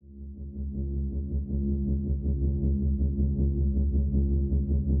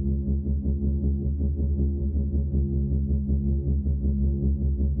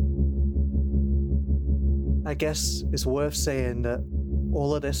I guess it's worth saying that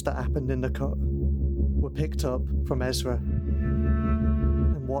all of this that happened in the cut were picked up from Ezra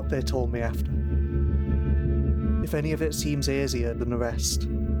and what they told me after. If any of it seems easier than the rest,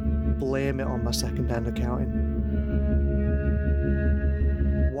 blame it on my second-hand accounting.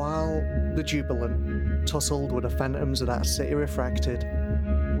 While the Jubilant tussled with the phantoms of that city refracted,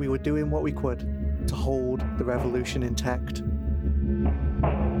 we were doing what we could to hold the revolution intact.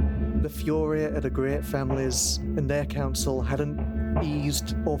 The fury of the great families and their council hadn't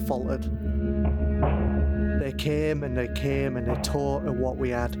eased or faltered. They came and they came and they tore at what we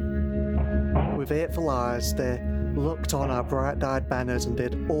had. With hateful eyes, they looked on our bright-eyed banners and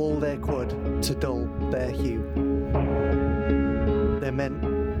did all they could to dull their hue. They meant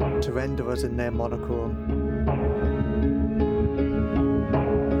to render us in their monochrome.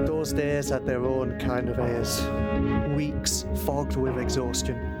 Those days had their own kind of airs. Weeks fogged with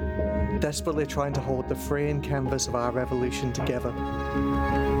exhaustion, desperately trying to hold the fraying canvas of our revolution together.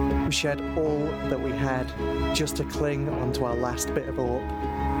 We shed all that we had just to cling onto our last bit of hope.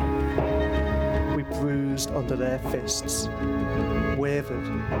 We bruised under their fists, wavered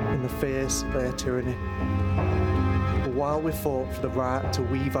in the face of their tyranny. But while we fought for the right to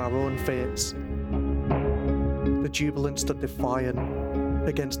weave our own fates, the Jubilant stood defiant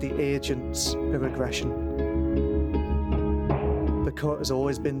against the agents of aggression. The cut has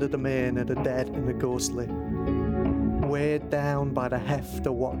always been the domain of the dead and the ghostly, weighed down by the heft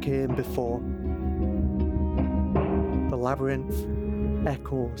of what came before. The labyrinth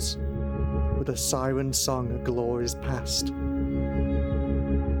echoes with a siren song of glories past.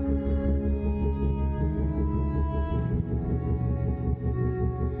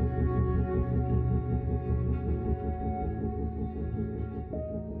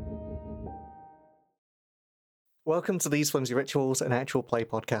 Welcome to These Flimsy Rituals, an actual play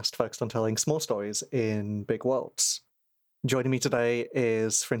podcast focused on telling small stories in big worlds. Joining me today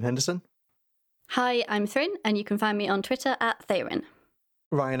is Thryn Henderson. Hi, I'm Thryn, and you can find me on Twitter at Tharin.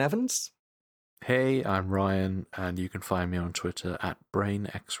 Ryan Evans. Hey, I'm Ryan, and you can find me on Twitter at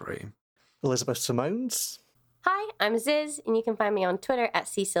BrainXray. Elizabeth Simones. Hi, I'm Ziz, and you can find me on Twitter at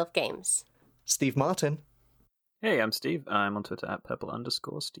CSylphGames. Steve Martin. Hey, I'm Steve. I'm on Twitter at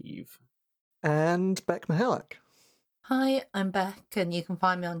purple_Steve. And Beck Mihalik. Hi, I'm Beck, and you can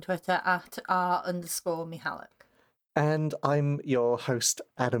find me on Twitter at r_Mihalik. And I'm your host,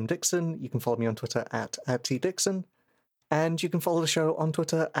 Adam Dixon. You can follow me on Twitter at @TDixon. And you can follow the show on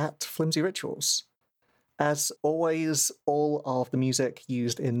Twitter at Flimsy Rituals. As always, all of the music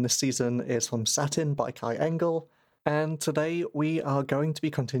used in this season is from Satin by Kai Engel. And today we are going to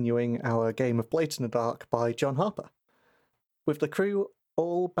be continuing our game of Blades in the Dark by John Harper, with the crew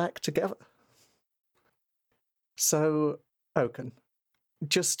all back together. So, Oaken,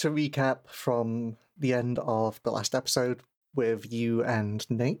 just to recap from the end of the last episode with you and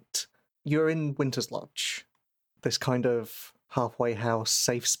Nate, you're in Winter's Lodge, this kind of halfway house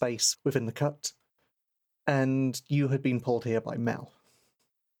safe space within the cut, and you had been pulled here by Mel.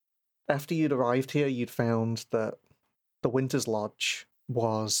 After you'd arrived here, you'd found that the Winter's Lodge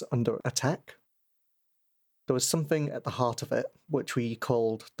was under attack. There was something at the heart of it, which we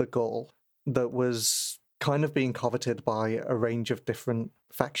called the Gall, that was kind of being coveted by a range of different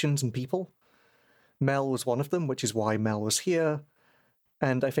factions and people. Mel was one of them, which is why Mel was here.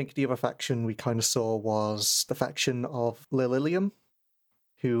 And I think the other faction we kind of saw was the faction of Lililium,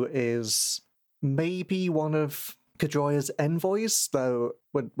 who is maybe one of Kedroya's envoys, though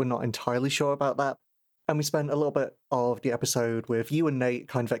we're not entirely sure about that. And we spent a little bit of the episode with you and Nate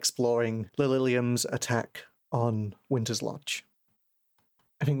kind of exploring Lililium's attack on Winter's Lodge.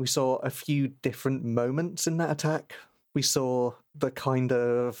 I think we saw a few different moments in that attack. We saw the kind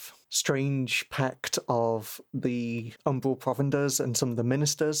of strange pact of the Umbral Provenders and some of the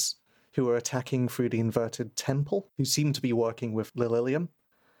ministers who were attacking through the inverted temple, who seemed to be working with Lililium.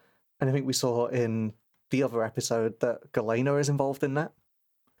 And I think we saw in the other episode that Galena is involved in that.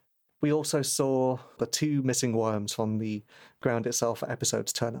 We also saw the two missing worms from the Ground Itself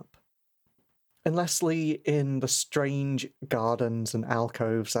episodes turn up. And lastly, in the strange gardens and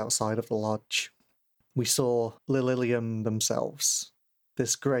alcoves outside of the lodge, we saw Lililium themselves.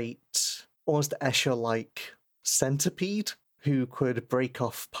 This great, almost Escher-like centipede who could break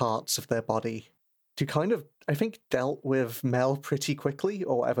off parts of their body to kind of, I think, dealt with Mel pretty quickly,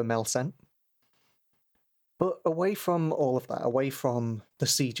 or whatever Mel sent. But away from all of that, away from the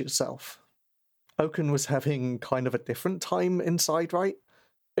siege itself, Oaken was having kind of a different time inside, right?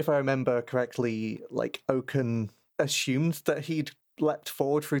 If I remember correctly, Oaken assumed that he'd leapt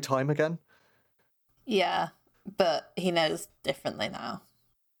forward through time again. Yeah, but he knows differently now.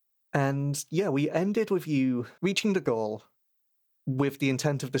 And yeah, we ended with you reaching the goal with the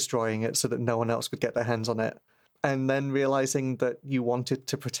intent of destroying it so that no one else could get their hands on it, and then realizing that you wanted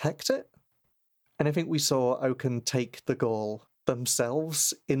to protect it. And I think we saw Oaken take the goal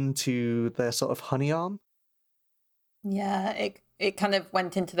themselves into their sort of honey arm. Yeah, it kind of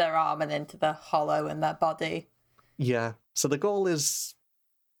went into their arm and into the hollow in their body. Yeah, so the goal is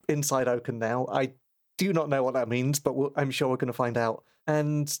inside Oaken now. I do not know what that means, but I'm sure we're going to find out.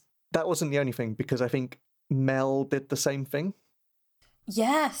 And that wasn't the only thing, because I think Mel did the same thing.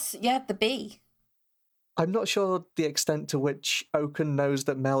 Yes, yeah, the bee. I'm not sure the extent to which Oaken knows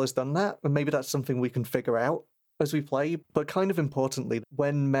that Mel has done that, and maybe that's something we can figure out as we play. But kind of importantly,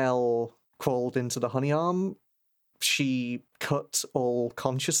 when Mel crawled into the honey arm, she cut all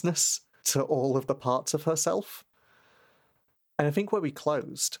consciousness to all of the parts of herself. And I think where we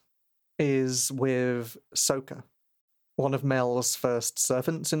closed is with Soka, one of Mel's first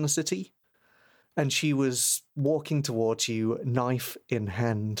servants in the city. And she was walking towards you, knife in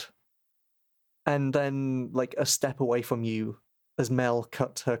hand. And then, like, a step away from you, as Mel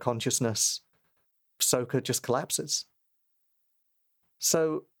cut her consciousness, Soka just collapses.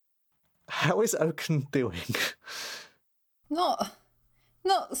 So, how is Oaken doing? Not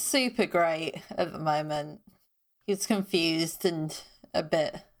super great at the moment. He's confused and a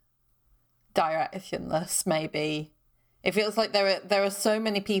bit directionless, maybe. It feels like there are so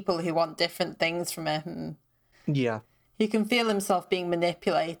many people who want different things from him. Yeah. He can feel himself being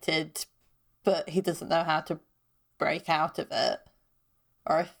manipulated, but he doesn't know how to break out of it,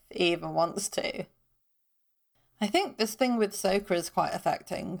 or if he even wants to. I think this thing with Soka is quite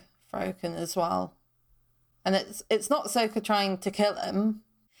affecting for Oaken as well. And it's not Soka trying to kill him.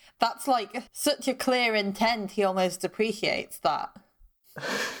 That's like such a clear intent, he almost appreciates that.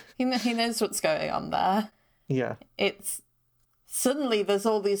 He knows what's going on there. Yeah. It's suddenly there's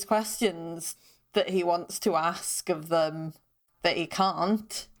all these questions that he wants to ask of them that he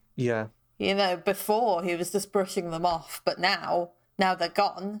can't. Yeah. You know, before he was just brushing them off, but now they're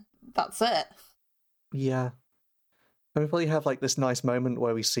gone. That's it. Yeah. And we probably have like this nice moment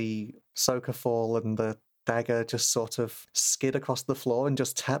where we see Soka fall and the dagger just sort of skid across the floor and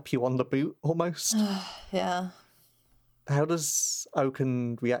just tap you on the boot almost. Yeah. How does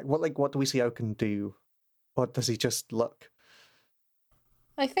Oaken react? What do we see Oaken do? Or does he just look?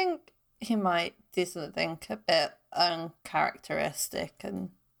 I think he might do something a bit uncharacteristic and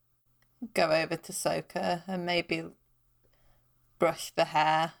go over to Soka and maybe brush the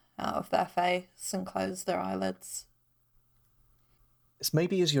hair out of their face and close their eyelids. It's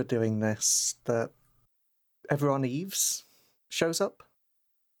maybe as you're doing this that everyone Eves shows up.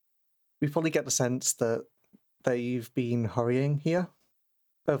 We probably get the sense that they've been hurrying here.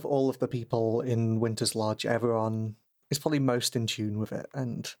 Of all of the people in Winter's Lodge, everyone is probably most in tune with it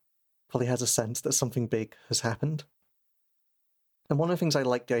and probably has a sense that something big has happened. And one of the things I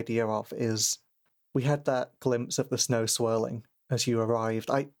like the idea of is we had that glimpse of the snow swirling as you arrived.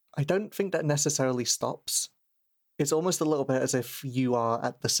 I don't think that necessarily stops. It's almost a little bit as if you are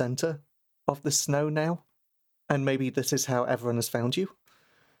at the centre of the snow now, and maybe this is how everyone has found you.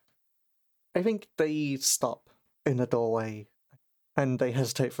 I think they stop in the doorway and they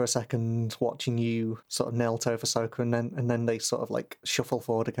hesitate for a second, watching you sort of knelt over Soka, and then they sort of like shuffle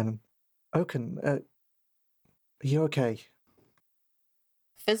forward again. Oaken, are you okay?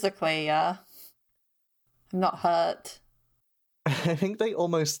 Physically, yeah. I'm not hurt. I think they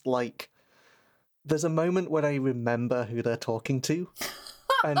almost like... There's a moment where they remember who they're talking to,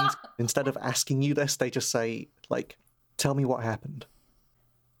 and instead of asking you this, they just say, like, tell me what happened.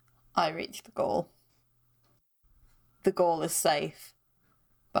 I reached the goal. The goal is safe.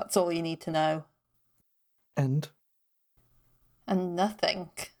 That's all you need to know. And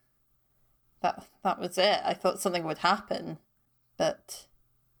nothing. That was it. I thought something would happen, but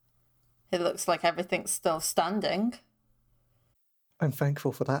it looks like everything's still standing. I'm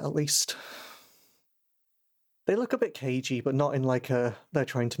thankful for that, at least. They look a bit cagey, but not in like a they're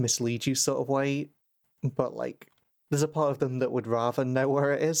trying to mislead you sort of way. But like, there's a part of them that would rather know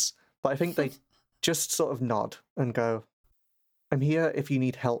where it is. But I think they just sort of nod and go, I'm here if you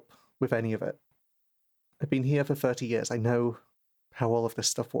need help with any of it. I've been here for 30 years. I know how all of this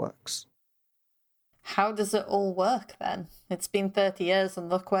stuff works. How does it all work then? It's been 30 years and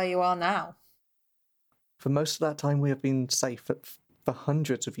look where you are now. For most of that time, we have been safe. For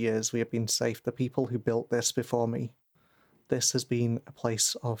hundreds of years, we have been safe. The people who built this before me. This has been a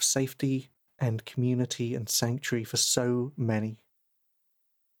place of safety and community and sanctuary for so many.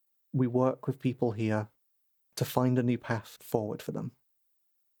 We work with people here to find a new path forward for them.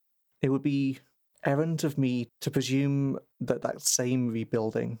 It would be errant of me to presume that that same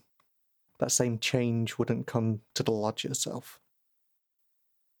rebuilding that same change wouldn't come to the lodge itself.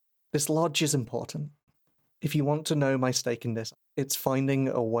 This lodge is important. If you want to know my stake in this, it's finding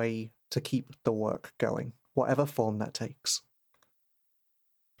a way to keep the work going, whatever form that takes.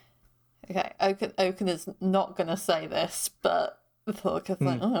 Okay, Oaken is not going to say this, but look, it's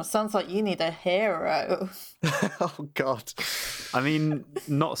like, oh, sounds like you need a hero. Oh, God. I mean,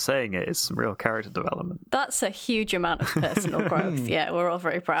 not saying it is some real character development. That's a huge amount of personal growth. Yeah, we're all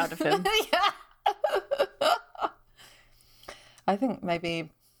very proud of him. Yeah. I think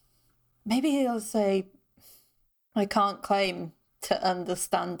maybe he'll say, I can't claim to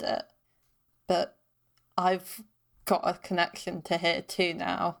understand it, but I've got a connection to here too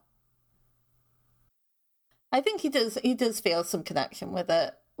now. I think he does feel some connection with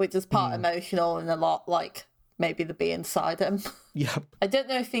it, which is part emotional and a lot like maybe the bee inside him. Yep. I don't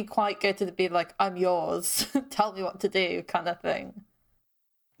know if he'd quite go to the be like, I'm yours, tell me what to do kind of thing.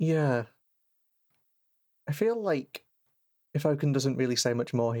 Yeah. I feel like if Oaken doesn't really say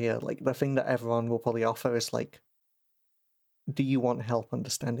much more here, like the thing that everyone will probably offer is like, do you want help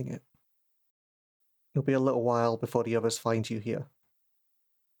understanding it? It'll be a little while before the others find you here.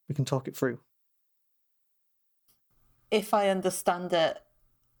 We can talk it through. If I understand it,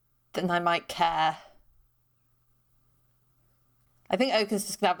 then I might care. I think Oaken's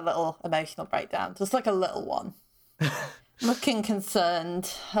just going to have a little emotional breakdown, just like a little one. Looking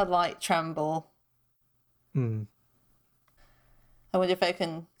concerned, a light tremble. I wonder if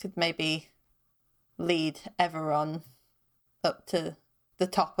Oaken could maybe lead Everon up to the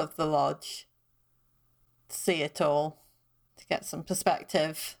top of the lodge to see it all, to get some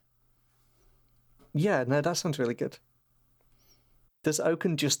perspective. Yeah, no, that sounds really good. Does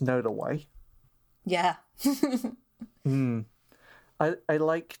Oaken just know the way? Yeah. I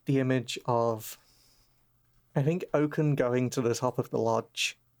like the image of... I think Oaken going to the top of the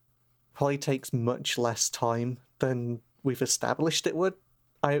lodge probably takes much less time than we've established it would.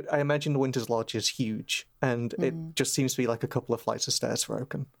 I imagine the Winter's Lodge is huge, and it just seems to be like a couple of flights of stairs for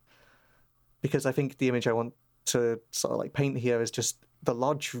Oaken. Because I think the image I want to sort of like paint here is just the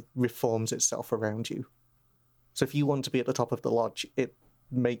lodge reforms itself around you. So if you want to be at the top of the lodge, it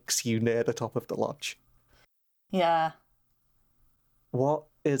makes you near the top of the lodge. Yeah. What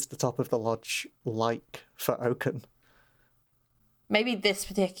is the top of the lodge like for Oaken? Maybe this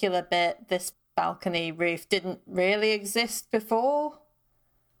particular bit, this balcony roof, didn't really exist before,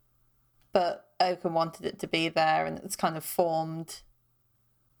 but Oaken wanted it to be there and it's kind of formed.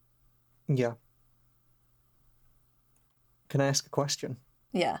 Yeah. Can I ask a question?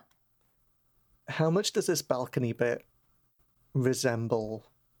 Yeah. How much does this balcony bit resemble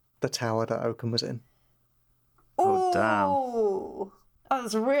the tower that Oaken was in? Oh, damn. Ooh, that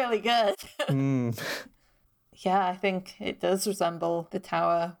was really good. Yeah, I think it does resemble the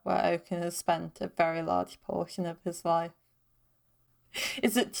tower where Oaken has spent a very large portion of his life.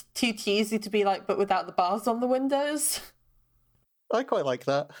 Is it too cheesy to be like, but without the bars on the windows? I quite like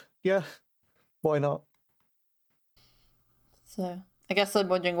that. Yeah. Why not? So, I guess I'm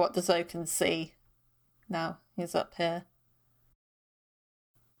wondering, what does Oaken see now he's up here?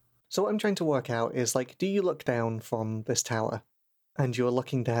 So what I'm trying to work out is, like, do you look down from this tower and you're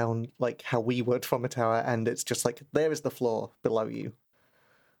looking down like how we would from a tower and it's just like, there is the floor below you?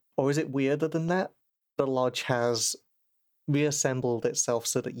 Or is it weirder than that? The lodge has reassembled itself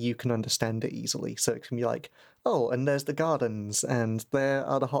so that you can understand it easily. So it can be like, oh, and there's the gardens and there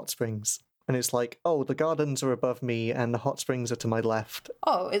are the hot springs. And it's like, oh, the gardens are above me and the hot springs are to my left.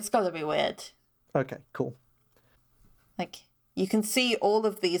 Oh, it's got to be weird. Okay, cool. Like, you can see all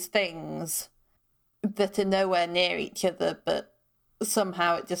of these things that are nowhere near each other, but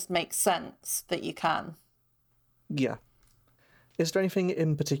somehow it just makes sense that you can. Yeah. Is there anything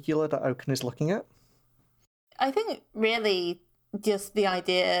in particular that Oaken is looking at? I think really just the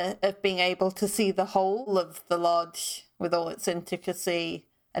idea of being able to see the whole of the lodge with all its intricacy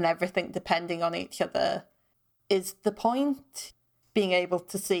and everything depending on each other is the point. Being able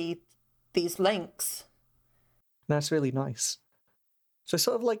to see these links. That's really nice. So I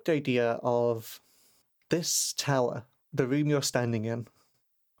sort of like the idea of this tower, the room you're standing in,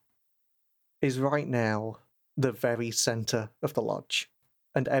 is right now the very centre of the lodge,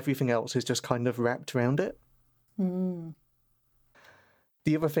 and everything else is just kind of wrapped around it. The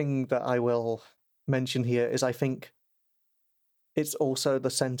other thing that I will mention here is I think it's also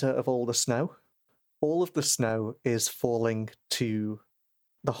the centre of all the snow. All of the snow is falling to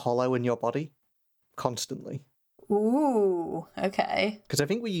the hollow in your body constantly. Ooh, okay. Because I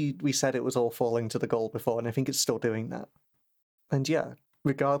think we said it was all falling to the gold before, and I think it's still doing that. And yeah,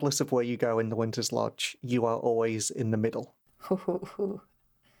 regardless of where you go in the Winter's Lodge, you are always in the middle.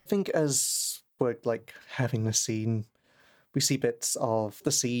 I think as we're, like, having the scene, we see bits of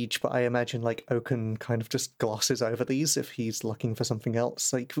the siege, but I imagine, like, Oaken kind of just glosses over these if he's looking for something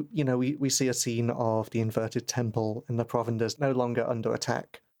else. Like, you know, we see a scene of the inverted temple and the Provenders no longer under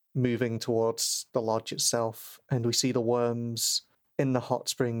attack, moving towards the lodge itself, and we see the worms in the hot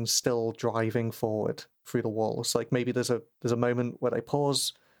springs still driving forward through the walls. Like, maybe there's a moment where they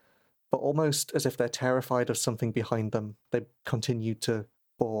pause, but almost as if they're terrified of something behind them, they continue to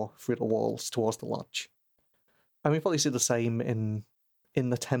bore through the walls towards the lodge. And we probably see the same in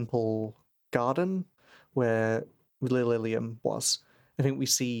the temple garden where Lilium was. I think we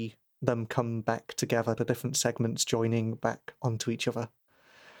see them come back together, the different segments joining back onto each other.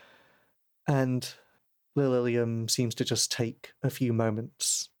 And Lilium seems to just take a few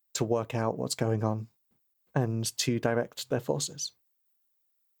moments to work out what's going on and to direct their forces.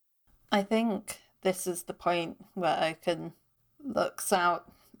 I think this is the point where Oaken looks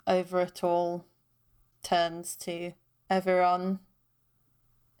out over it all, turns to Everon,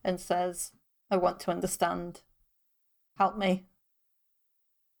 and says, I want to understand. Help me.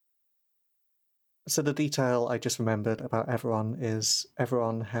 So the detail I just remembered about Everon is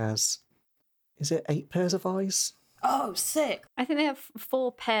Everon has, is it 8 pairs of eyes? Oh, sick. I think they have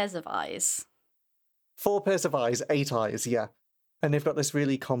 4 pairs of eyes. 4 pairs of eyes, 8 eyes, yeah. And they've got this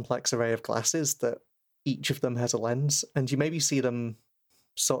really complex array of glasses that each of them has a lens, and you maybe see them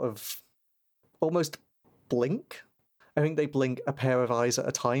sort of almost blink. I think they blink a pair of eyes at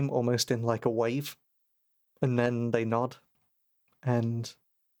a time, almost in like a wave, and then they nod. And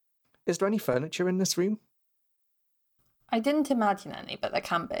is there any furniture in this room? I didn't imagine any, but there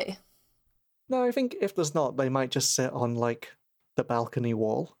can be. No, I think if there's not, they might just sit on, like, the balcony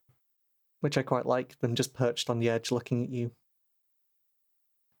wall, which I quite like, them just perched on the edge looking at you.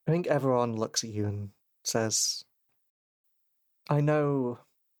 I think Everon looks at you and says, I know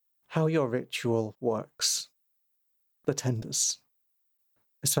how your ritual works. The tenders.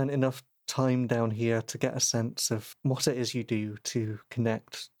 I spent enough time down here to get a sense of what it is you do to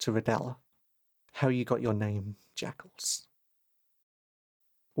connect to Rodella. How you got your name, Jackals.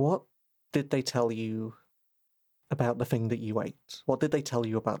 What did they tell you about the thing that you ate? What did they tell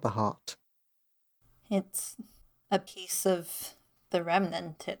you about the heart? It's a piece of the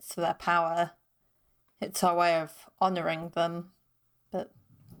remnant. It's their power. It's our way of honouring them. But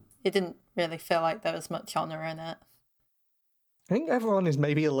it didn't really feel like there was much honour in it. I think everyone is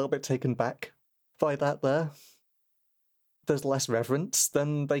maybe a little bit taken back by that there. There's less reverence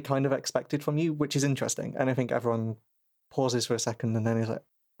than they kind of expected from you, which is interesting. And I think everyone pauses for a second and then is like,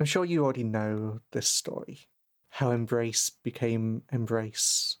 I'm sure you already know this story. How Embrace became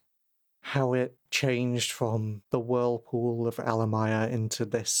Embrace. How it changed from the whirlpool of Alamaya into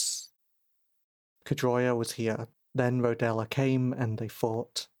this. Kedroia was here. Then Rodella came and they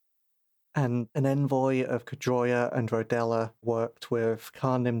fought. And an envoy of Kedroia and Rodella worked with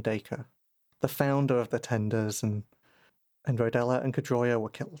Karnim Dacre, the founder of the Tenders, and Rodella and Kedroia were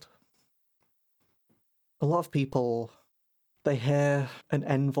killed. A lot of people, they hear an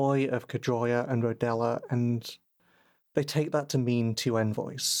envoy of Kedroia and Rodella, and they take that to mean 2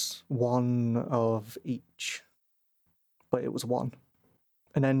 envoys, one of each. But it was one.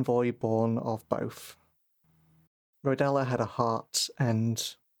 An envoy born of both. Rodella had a heart,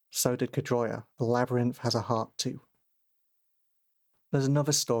 and so did Kedroia. The Labyrinth has a heart too. There's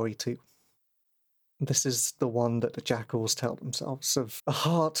another story too. This is the one that the Jackals tell themselves, of a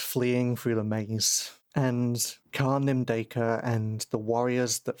heart fleeing through the maze, and Karnim Dacre and the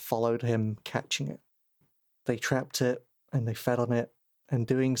warriors that followed him catching it. They trapped it, and they fed on it, and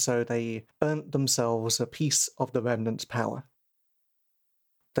doing so they earned themselves a piece of the Remnant's power.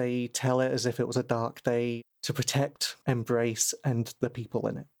 They tell it as if it was a dark day to protect, embrace, and the people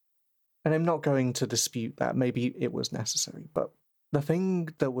in it. And I'm not going to dispute that, maybe it was necessary, but the thing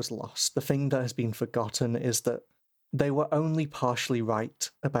that was lost, the thing that has been forgotten, is that they were only partially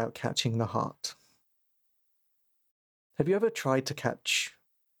right about catching the heart. Have you ever tried to catch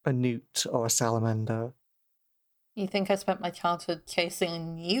a newt or a salamander? You think I spent my childhood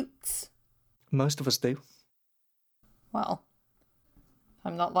chasing newts? Most of us do. Well,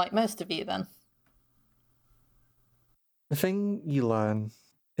 I'm not like most of you then. The thing you learn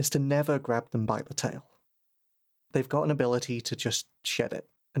is to never grab them by the tail. They've got an ability to just shed it,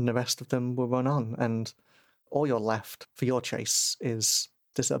 and the rest of them will run on, and all you're left for your chase is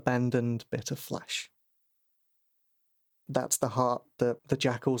this abandoned bit of flesh. That's the heart that the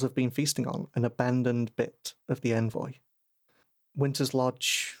Jackals have been feasting on, an abandoned bit of the envoy. Winter's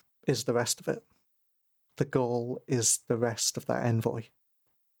Lodge is the rest of it. The goal is the rest of that envoy.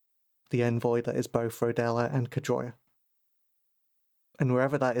 The envoy that is both Rodella and Kedroia. And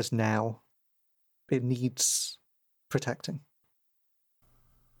wherever that is now, it needs protecting.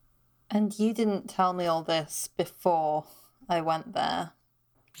 And you didn't tell me all this before I went there.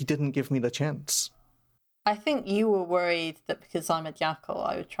 You didn't give me the chance. I think you were worried that because I'm a jackal,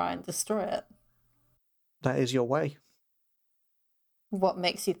 I would try and destroy it. That is your way. What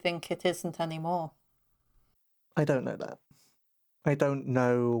makes you think it isn't anymore? I don't know that. I don't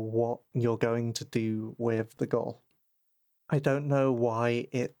know what you're going to do with the goal. I don't know why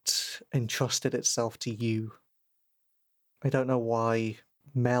it entrusted itself to you. I don't know why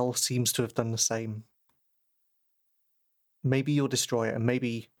Mel seems to have done the same. Maybe you'll destroy it, and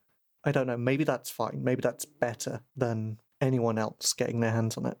maybe, I don't know, maybe that's fine. Maybe that's better than anyone else getting their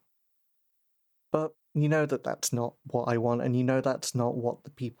hands on it. But you know that that's not what I want, and you know that's not what the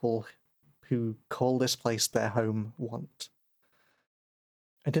people who call this place their home want.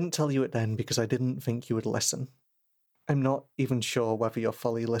 I didn't tell you it then because I didn't think you would listen. I'm not even sure whether you're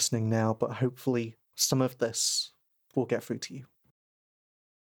fully listening now, but hopefully some of this will get through to you.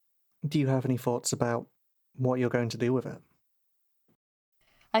 Do you have any thoughts about what you're going to do with it?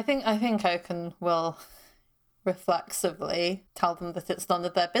 I think Oaken will reflexively tell them that it's none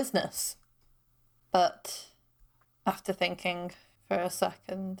of their business. But after thinking for a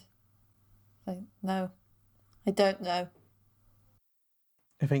second, no, I don't know.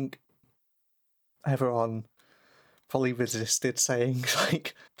 I think everyone probably resisted saying,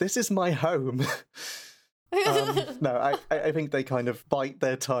 like, this is my home. No, I think they kind of bite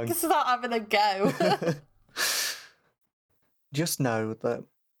their tongue. Start having a go. Just know that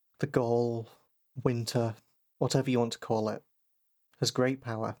the Gaul, Winter, whatever you want to call it, has great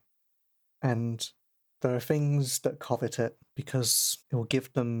power. And there are things that covet it because it will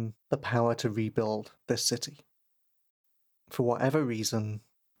give them the power to rebuild this city. For whatever reason,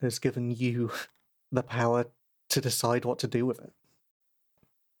 it has given you the power to decide what to do with it.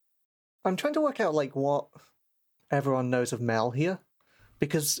 I'm trying to work out, like, what everyone knows of Mel here.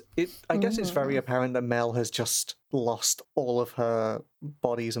 Because I guess it's very apparent that Mel has just lost all of her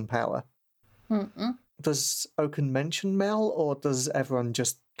bodies and power. Mm-mm. Does Oaken mention Mel, or does everyone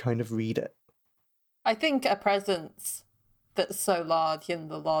just kind of read it? I think a presence that's so large in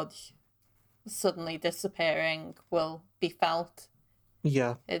the lodge suddenly disappearing will be felt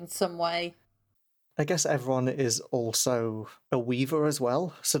Yeah. in some way. I guess everyone is also a weaver as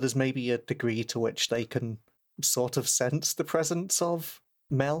well, so there's maybe a degree to which they can sort of sense the presence of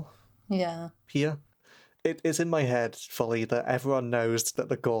Mel Yeah. here. It is in my head fully that everyone knows that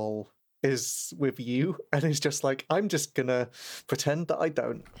the Gaul is with you, and is just like, I'm just gonna pretend that I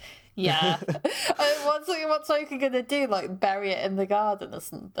don't. Yeah. What's Oaken gonna do? Like bury it in the garden or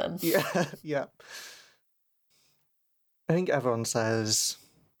something? Yeah, yeah. I think everyone says,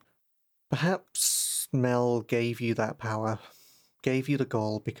 perhaps Mel gave you that power, gave you the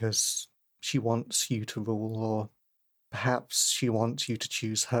Gaul because she wants you to rule, or perhaps she wants you to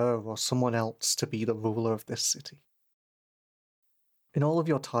choose her or someone else to be the ruler of this city. In all of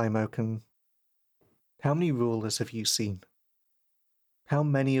your time, Oaken, how many rulers have you seen? How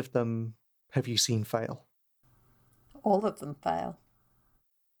many of them have you seen fail? All of them fail.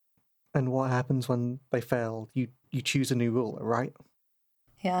 And what happens when they fail? You choose a new ruler, right?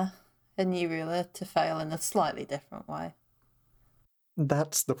 Yeah. A new ruler to fail in a slightly different way.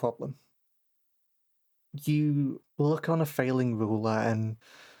 That's the problem. You look on a failing ruler and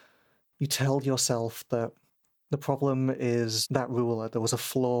you tell yourself that the problem is that ruler. There was a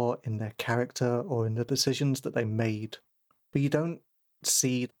flaw in their character or in the decisions that they made. But you don't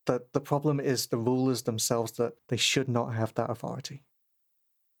see that the problem is the rulers themselves, that they should not have that authority.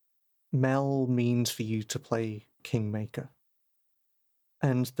 Mel means for you to play Kingmaker.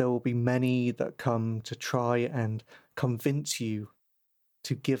 And there will be many that come to try and convince you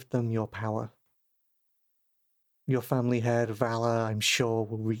to give them your power. Your family head, Vala, I'm sure,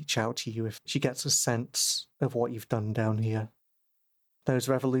 will reach out to you if she gets a sense of what you've done down here. Those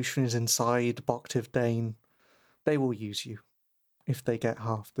revolutionaries inside Boctiv Dane, they will use you, if they get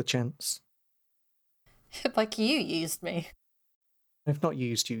half the chance. Like you used me. I've not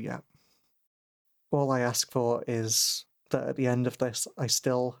used you yet. All I ask for is that at the end of this, I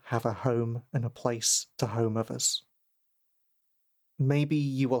still have a home and a place to home others. Maybe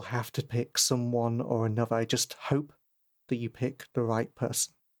you will have to pick someone or another. I just hope that you pick the right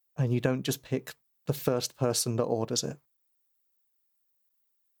person, and you don't just pick the first person that orders it.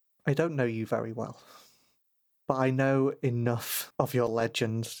 I don't know you very well, but I know enough of your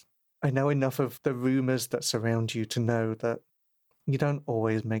legend. I know enough of the rumours that surround you to know that you don't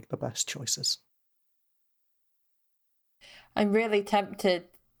always make the best choices. I'm really tempted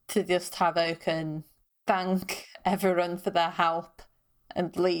to just have Oaken thank everyone for their help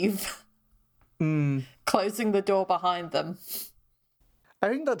and leave, Mm, closing the door behind them. I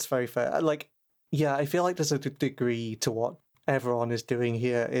think that's very fair. Like, yeah, I feel like there's a degree to what everyone is doing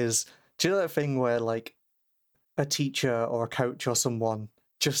here is, do you know that thing where, like, a teacher or a coach or someone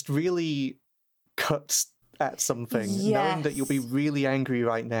just really cuts at something, knowing that you'll be Yes. really angry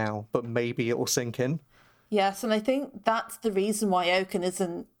right now, but maybe it will sink in? Yes, and I think that's the reason why Oaken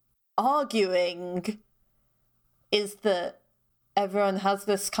isn't arguing, is that everyone has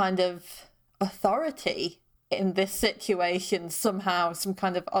this kind of authority in this situation somehow, some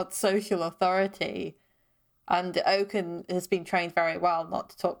kind of odd social authority. And Oaken has been trained very well not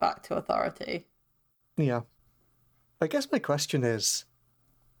to talk back to authority. Yeah. I guess my question is,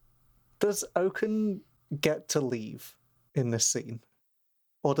 does Oaken get to leave in this scene?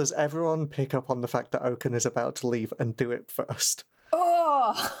 Or does everyone pick up on the fact that Oaken is about to leave and do it first?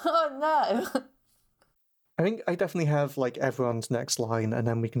 Oh no! I think I definitely have, like, everyone's next line, and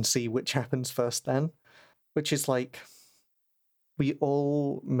then we can see which happens first then. Which is like, we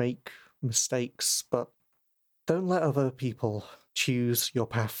all make mistakes, but don't let other people choose your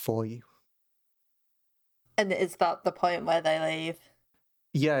path for you. And is that the point where they leave?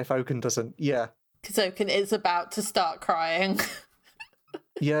 Yeah, if Oaken doesn't, yeah. Because Oaken is about to start crying.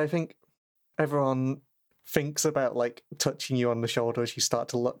 Yeah, I think everyone thinks about, like, touching you on the shoulder as you start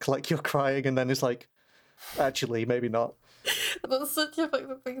to look like you're crying, and then it's like, actually, maybe not. That's such a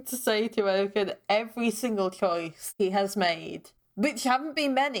fucking thing to say to Oaken. Every single choice he has made, which haven't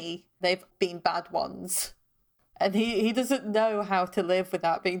been many, they've been bad ones. And he doesn't know how to live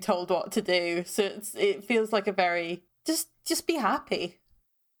without being told what to do. So it feels like a very, just be happy.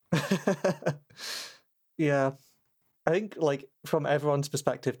 Yeah. I think, like, from everyone's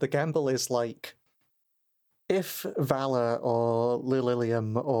perspective, the gamble is, like, if Valor or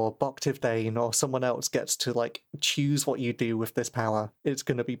Lililium or Boktivdane or someone else gets to, like, choose what you do with this power, it's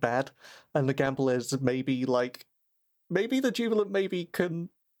going to be bad. And the gamble is maybe, like, maybe the Jubilant maybe can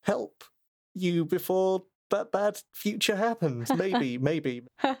help you before that bad future happens. Maybe.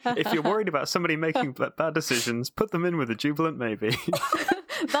 If you're worried about somebody making bad decisions, put them in with a Jubilant maybe.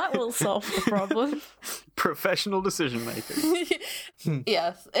 That will solve the problem. Professional decision making.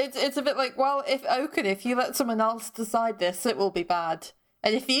 Yes, it's a bit like, well, if you let someone else decide this, it will be bad.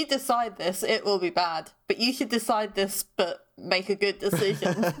 And if you decide this, it will be bad. But you should decide this, but make a good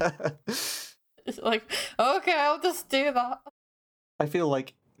decision. It's like, okay, I'll just do that. I feel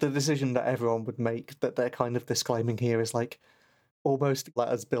like the decision that everyone would make, that they're kind of disclaiming here, is like, almost let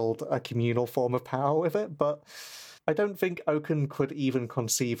us build a communal form of power with it, but I don't think Oaken could even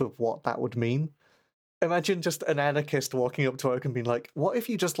conceive of what that would mean. Imagine just an anarchist walking up to Oaken being like, what if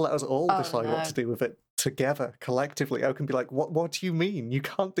you just let us all decide what to do with it together, collectively? Oaken be like, what do you mean? You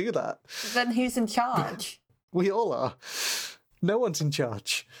can't do that. Then who's in charge? We all are. No one's in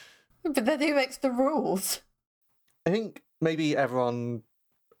charge. But then who makes the rules? I think maybe everyone...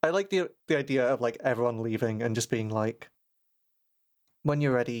 I like the idea of, like, everyone leaving and just being like, when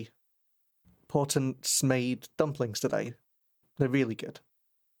you're ready, Portent's made dumplings today. They're really good.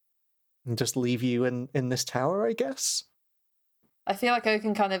 And just leave you in this tower, I guess? I feel like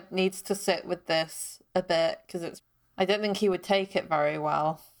Oaken kind of needs to sit with this a bit, because I don't think he would take it very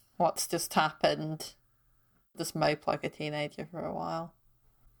well, what's just happened. Just mope like a teenager for a while.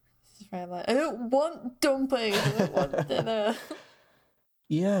 It's very like, I don't want dumplings, I don't want dinner.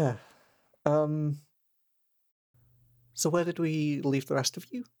 Yeah. So where did we leave the rest of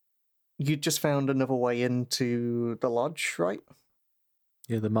you? You just found another way into the lodge, right?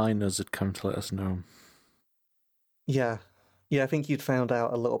 Yeah, the miners had come to let us know. Yeah. Yeah, I think you'd found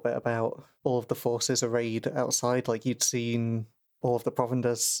out a little bit about all of the forces arrayed outside. Like, you'd seen all of the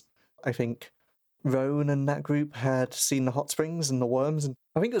Provenders. I think Roan and that group had seen the hot springs and the worms. And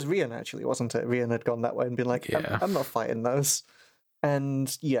I think it was Rian, actually, wasn't it? Rian had gone that way and been like, Yeah. I'm not fighting those.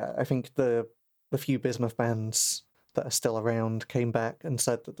 And yeah, I think the few Bismuth bands that are still around came back and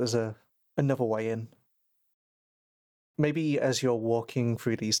said that there's another way in. Maybe as you're walking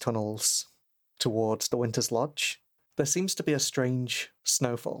through these tunnels towards the Winter's Lodge, there seems to be a strange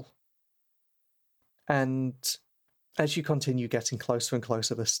snowfall. And as you continue getting closer and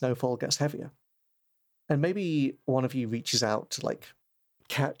closer, the snowfall gets heavier. And maybe one of you reaches out to, like,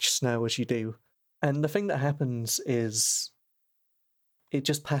 catch snow as you do. And the thing that happens is it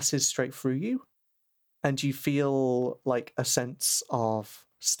just passes straight through you. And you feel, like, a sense of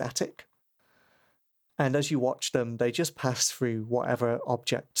static. And as you watch them, they just pass through whatever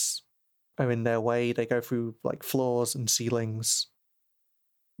objects are in their way. They go through, like, floors and ceilings.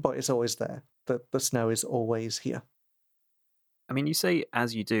 But it's always there. The snow is always here. I mean, you say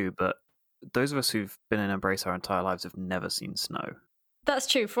as you do, but those of us who've been in Embrace our entire lives have never seen snow. That's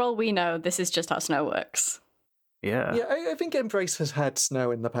true. For all we know, this is just how snow works. Yeah. Yeah, I think Embrace has had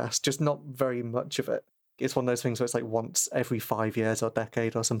snow in the past, just not very much of it. It's one of those things where it's like once every 5 years or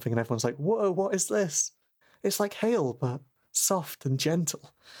decade or something, and everyone's like, whoa, what is this? It's like hail, but soft and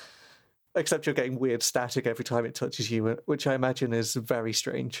gentle. Except you're getting weird static every time it touches you, which I imagine is very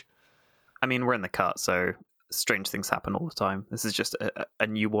strange. I mean, we're in the cut, so strange things happen all the time. This is just a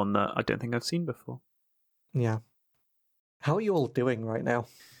new one that I don't think I've seen before. Yeah. How are you all doing right now?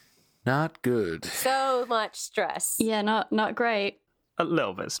 Not good. So much stress. Yeah, not great. A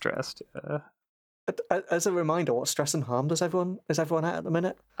little bit stressed. As a reminder, what stress and harm is everyone at the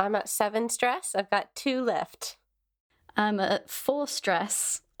minute? I'm at 7 stress. I've got 2 left. I'm at 4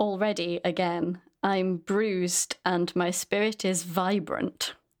 stress already again. I'm bruised and my spirit is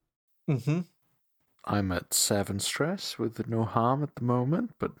vibrant. Mm-hmm. I'm at 7 stress with no harm at the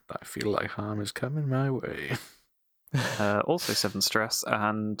moment, but I feel like harm is coming my way. Also 7 stress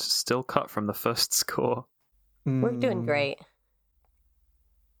and still cut from the first score. We're doing great.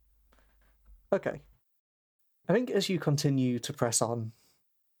 Okay. I think as you continue to press on,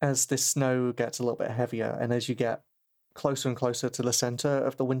 as this snow gets a little bit heavier, and as you get closer and closer to the centre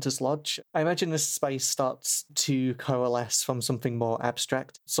of the Winter's Lodge, I imagine this space starts to coalesce from something more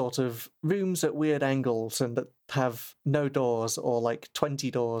abstract, sort of rooms at weird angles and that have no doors or like 20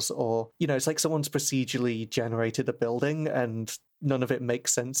 doors, or, you know, it's like someone's procedurally generated a building and none of it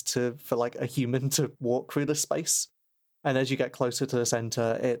makes sense for like a human to walk through the space. And as you get closer to the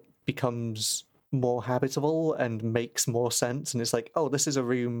centre, it becomes more habitable and makes more sense. And it's like, oh, this is a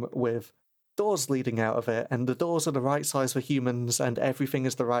room with doors leading out of it, and the doors are the right size for humans, and everything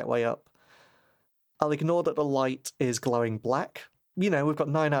is the right way up. I'll ignore that the light is glowing black. You know, we've got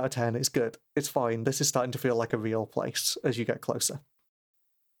 9 out of 10. It's good. It's fine. This is starting to feel like a real place as you get closer.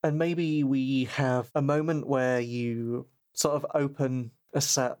 And maybe we have a moment where you sort of open a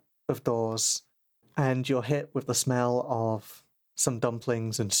set of doors and you're hit with the smell of some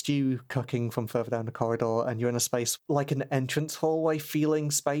dumplings and stew cooking from further down the corridor, and you're in a space like an entrance hallway feeling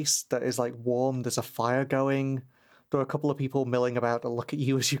space that is like warm. There's a fire going. There are a couple of people milling about to look at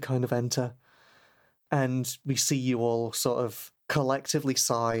you as you kind of enter. And we see you all sort of collectively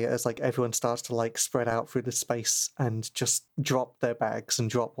sigh as like everyone starts to like spread out through the space and just drop their bags and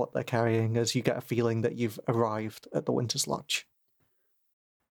drop what they're carrying as you get a feeling that you've arrived at the Winter's Lodge.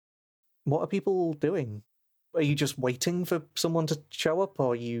 What are people doing? Are you just waiting for someone to show up,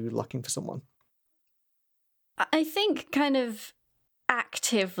 or are you looking for someone? I think kind of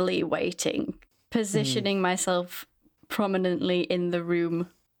actively waiting, positioning myself prominently in the room,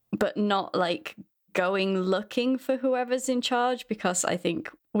 but not like going looking for whoever's in charge, because I think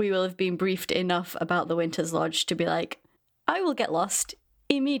we will have been briefed enough about the Winter's Lodge to be like, I will get lost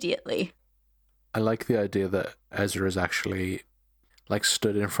immediately. I like the idea that Ezra is actually like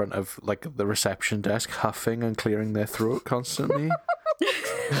stood in front of like the reception desk, huffing and clearing their throat constantly,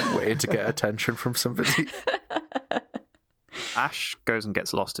 waiting to get attention from somebody. Ash goes and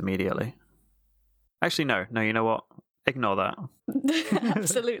gets lost immediately. Actually, no, you know what? Ignore that.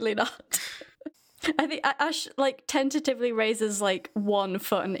 Absolutely not. I think Ash like tentatively raises like 1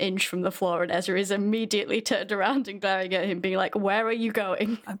 foot an inch from the floor, and Ezra is immediately turned around and glaring at him, being like, "Where are you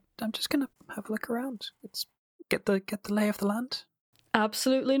going?" I'm just gonna have a look around. Let's get the lay of the land.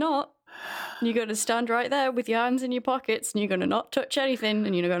 Absolutely not. You're going to stand right there with your hands in your pockets, and you're going to not touch anything,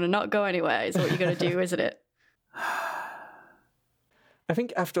 and you're going to not go anywhere. Is what you're going to do, isn't it? I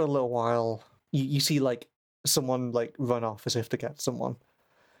think after a little while, you see like someone like run off as if to get someone.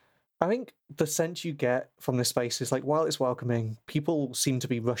 I think the sense you get from this space is like, while it's welcoming, people seem to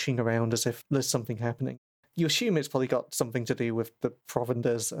be rushing around as if there's something happening. You assume it's probably got something to do with the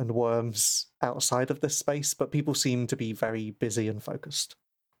provenders and worms outside of this space, but people seem to be very busy and focused.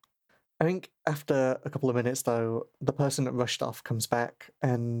 I think after a couple of minutes, though, the person that rushed off comes back,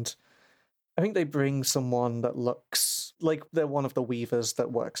 and I think they bring someone that looks like they're one of the weavers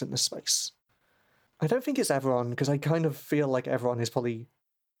that works in this space. I don't think it's Everon, because I kind of feel like Everon is probably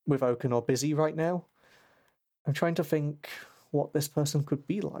with Oaken or busy right now. I'm trying to think what this person could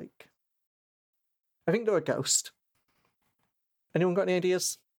be like. I think they're a ghost. Anyone got any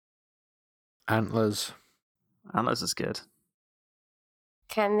ideas? Antlers. Antlers is good.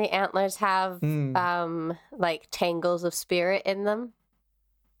 Can the antlers have like tangles of spirit in them?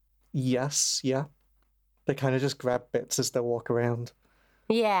 Yes, yeah. They kind of just grab bits as they walk around.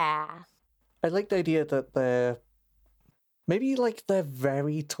 Yeah. I like the idea that they're maybe like they're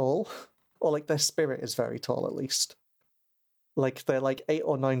very tall, or like their spirit is very tall at least. Like they're like 8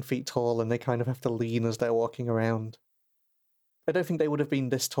 or 9 feet tall, and they kind of have to lean as they're walking around. I don't think they would have been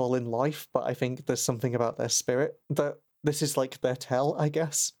this tall in life, but I think there's something about their spirit that this is like their tell, I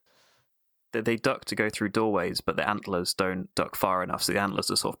guess. They duck to go through doorways, but the antlers don't duck far enough, so the antlers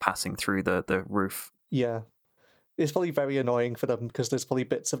are sort of passing through the roof. Yeah. It's probably very annoying for them because there's probably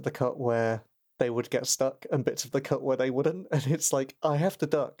bits of the cut where they would get stuck and bits of the cut where they wouldn't. And it's like, I have to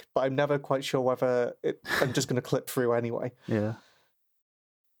duck, but I'm never quite sure whether I'm just going to clip through anyway. Yeah.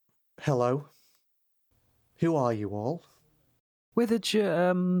 Hello. Who are you all? We're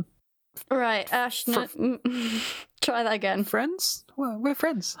the Right, Ash, try that again. friends? Well, we're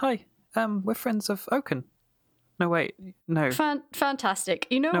friends. Hi. We're friends of Oaken. No, wait. No. Fantastic.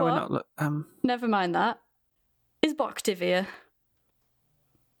 You know No, what? we're not. Never mind that. Is Boktiv here?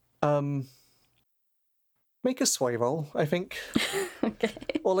 Make a sway roll, I think. Okay.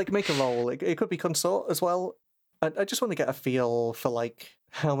 Or, like, make a roll. It could be consort as well. I just want to get a feel for, like,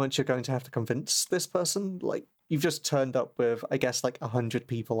 how much you're going to have to convince this person. Like, you've just turned up with, I guess, like, 100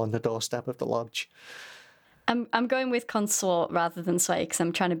 people on the doorstep of the lodge. I'm going with consort rather than sway because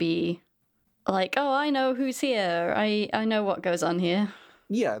I'm trying to be like, oh, I know who's here. I know what goes on here.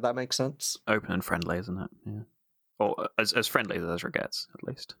 Yeah, that makes sense. Open and friendly, isn't it? Yeah. Or as friendly as Ezra gets, at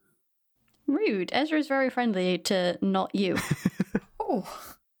least. Rude. Ezra is very friendly to not you. Oh.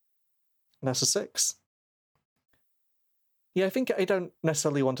 And that's a 6. Yeah, I think I don't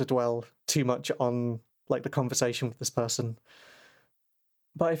necessarily want to dwell too much on, like, the conversation with this person.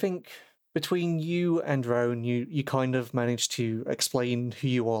 But I think between you and Roan, you kind of managed to explain who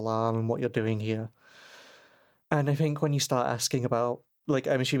you all are and what you're doing here. And I think when you start asking about, like,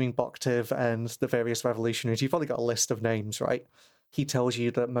 I'm assuming Boktiv and the various revolutionaries, you've probably got a list of names, right? He tells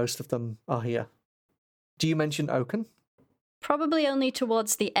you that most of them are here. Do you mention Oaken? Probably only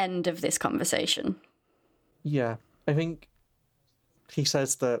towards the end of this conversation. Yeah, I think he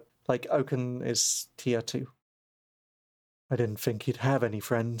says that, like, Oaken is here too. I didn't think he'd have any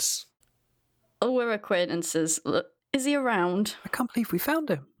friends. Oh, we're acquaintances. Look, is he around? I can't believe we found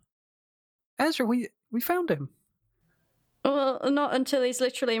him. Ezra, we found him. Well, not until he's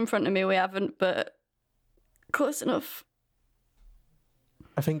literally in front of me, we haven't, but close enough.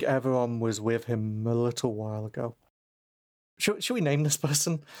 I think everyone was with him a little while ago. Should we name this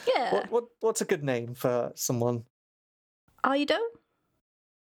person? Yeah. What's a good name for someone? Ido?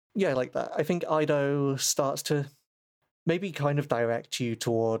 Yeah, like that. I think Ido starts to maybe kind of direct you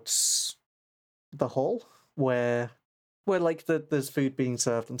towards the hall where like there's food being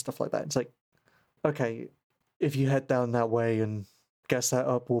served and stuff like that. It's like, okay, if you head down that way and get set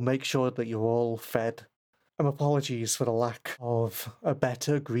up, we'll make sure that you're all fed. Apologies for the lack of a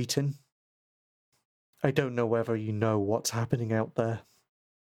better greeting. I don't know whether you know what's happening out there.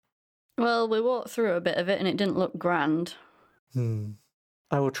 Well, we walked through a bit of it and it didn't look grand.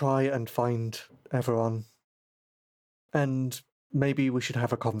 I will try and find everyone. And maybe we should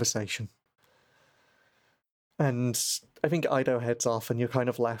have a conversation. And I think Ido heads off and you're kind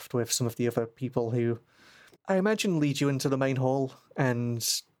of left with some of the other people who I imagine lead you into the main hall and,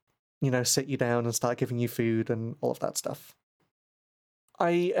 you know, sit you down and start giving you food and all of that stuff.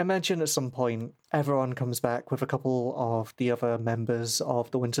 I imagine at some point everyone comes back with a couple of the other members of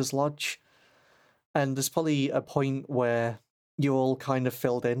the Winter's Lodge. And there's probably a point where you're all kind of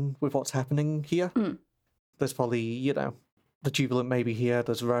filled in with what's happening here. There's probably, you know, the Jubilant maybe here,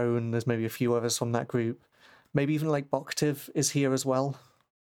 there's Roan, there's maybe a few others from that group. Maybe even like Boktiv is here as well.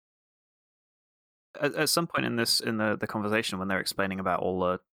 At some point in the conversation, when they're explaining about all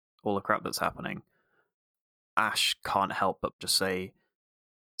the crap that's happening, Ash can't help but just say,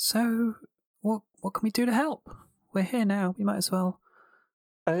 "So, what can we do to help? We're here now. We might as well."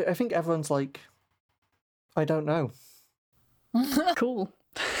 I think everyone's like, I don't know. Cool.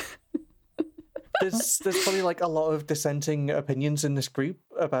 There's probably like a lot of dissenting opinions in this group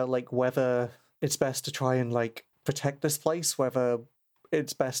about like whether it's best to try and like protect this place, whether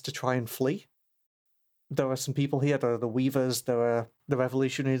it's best to try and flee. There are some people here, there are the Weavers, there are the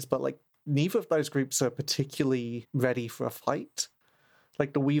Revolutionaries, but like neither of those groups are particularly ready for a fight.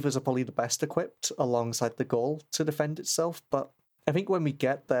 Like the Weavers are probably the best equipped alongside the Gaul to defend itself, but I think when we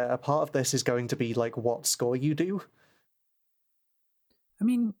get there, a part of this is going to be like what score you do. I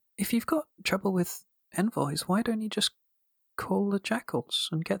mean, if you've got trouble with envoys, why don't you just call the Jackals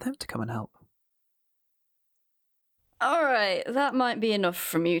and get them to come and help? All right, that might be enough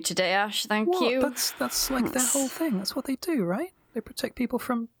from you today, Ash. Thank you. That's like their whole thing. That's what they do, right? They protect people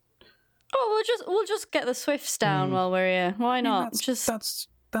from. Oh, we'll just get the Swifts down while we're here. Why not?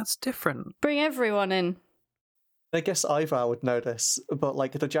 That's different. Bring everyone in. I guess Ivar would know this, but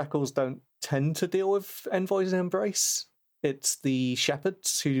like the Jackals don't tend to deal with envoys in Embrace. It's the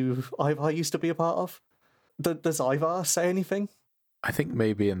Shepherds who Ivar used to be a part of. Does Ivar say anything? I think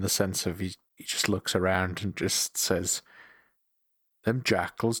maybe in the sense of he just looks around and just says, Them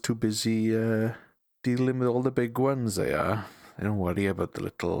jackals too busy dealing with all the big ones, they are. They don't worry about the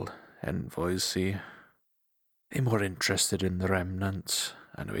little envoys, see. They're more interested in the remnants,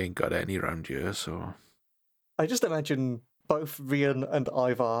 and we ain't got any round here, so... I just imagine both Rian and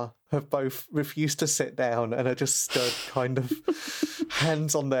Ivar have both refused to sit down and are just stood kind of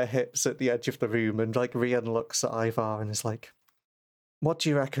hands on their hips at the edge of the room, and like Rian looks at Ivar and is like, what do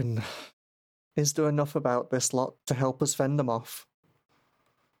you reckon? Is there enough about this lot to help us fend them off?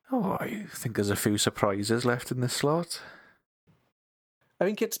 Oh, I think there's a few surprises left in this slot. I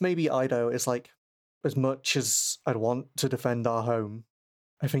think it's maybe Ido is like, as much as I'd want to defend our home,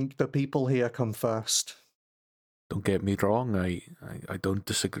 I think the people here come first. Don't get me wrong, I don't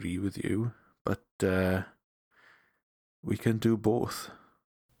disagree with you, but we can do both.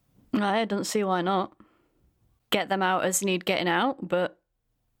 I don't see why not. Get them out as need getting out, but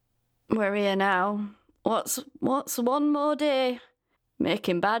we're here now. What's one more day?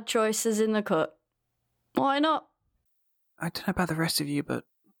 Making bad choices in the cut. Why not? I don't know about the rest of you, but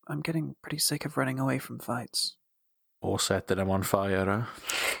I'm getting pretty sick of running away from fights. Or setting them on fire, huh?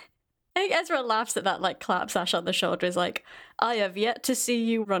 I think Ezra laughs at that, like claps Ash on the shoulder, is like, I have yet to see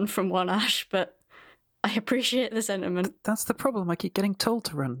you run from one, Ash, but I appreciate the sentiment. That's the problem, I keep getting told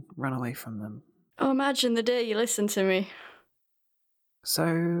to run away from them. Oh, imagine the day you listen to me. So,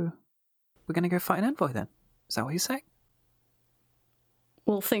 we're going to go fight an envoy then? Is that what you're saying?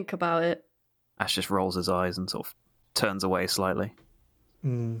 We'll think about it. Ash just rolls his eyes and sort of turns away slightly.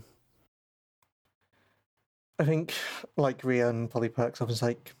 I think, like Rian probably perks up and is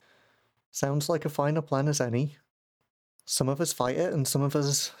like, sounds like a finer plan as any. Some of us fight it and some of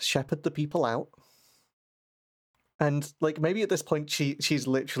us shepherd the people out. And like maybe at this point she's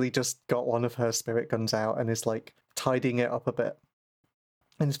literally just got one of her spirit guns out and is like tidying it up a bit.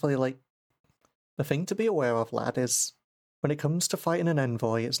 And it's probably like, the thing to be aware of, lad, is when it comes to fighting an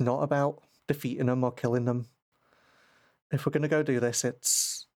envoy, it's not about defeating them or killing them. If we're going to go do this,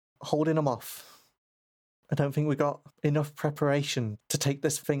 it's holding them off. I don't think we got enough preparation to take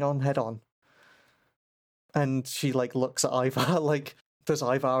this thing on head on. And she like looks at Ivar like, does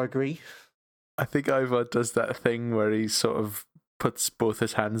Ivar agree? I think Ivar does that thing where he sort of puts both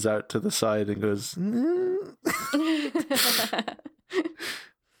his hands out to the side and goes,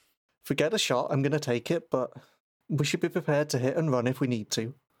 If we get a shot, I'm going to take it, but we should be prepared to hit and run if we need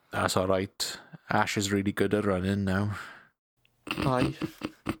to. That's alright. Ash is really good at running now. Aye.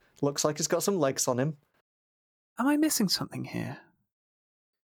 Looks like he's got some legs on him. Am I missing something here?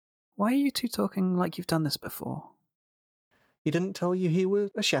 Why are you two talking like you've done this before? He didn't tell you he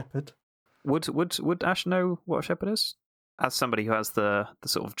was a shepherd? Would Ash know what a shepherd is? As somebody who has the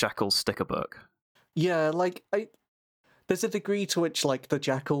sort of jackal sticker book. Yeah, like, there's a degree to which, like, the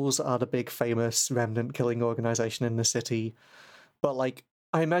Jackals are the big famous remnant killing organisation in the city, but, like,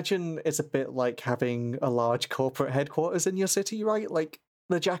 I imagine it's a bit like having a large corporate headquarters in your city, right? Like,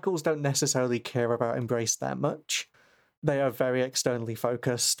 the Jackals don't necessarily care about Embrace that much. They are very externally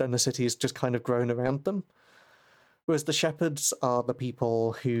focused, and the city has just kind of grown around them. Whereas the Shepherds are the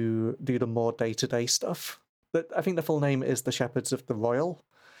people who do the more day-to-day stuff. I think the full name is the Shepherds of the Royal,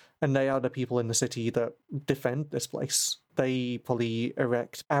 and they are the people in the city that defend this place. They probably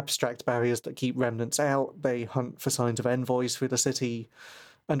erect abstract barriers that keep remnants out, they hunt for signs of envoys through the city,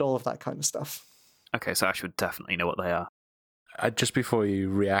 and all of that kind of stuff. Okay, so Ash would definitely know what they are. Just before you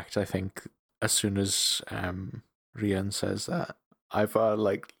react, I think as soon as Rian says that, Ivar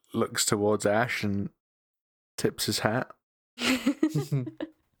like looks towards Ash and tips his hat.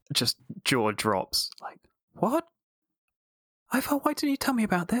 Just jaw drops. Like, what? Ivar, why didn't you tell me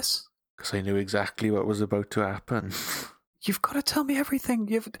about this? Because I knew exactly what was about to happen. You've got to tell me everything.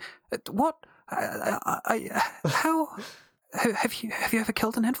 What? How? Have you ever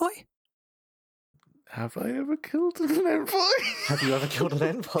killed an envoy? Have I ever killed an envoy? Have you ever killed an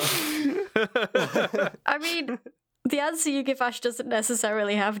envoy? I mean, the answer you give Ash doesn't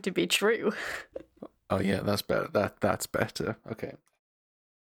necessarily have to be true. Oh yeah, that's better. That's better. Okay.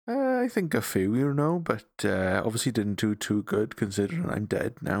 I think a few, you know, but obviously didn't do too good considering I'm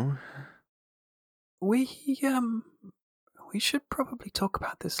dead now. We should probably talk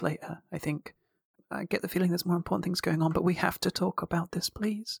about this later, I think. I get the feeling there's more important things going on, but we have to talk about this,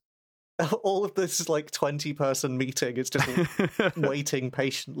 please. All of this is like 20-person meeting. It's just waiting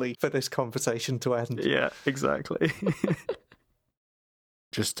patiently for this conversation to end. Yeah, exactly.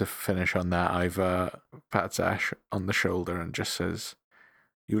 Just to finish on that, Ivar pats Ash on the shoulder and just says,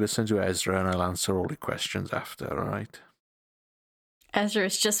 you listen to Ezra and I'll answer all the questions after, alright? Ezra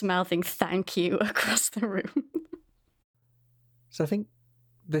is just mouthing thank you across the room. So I think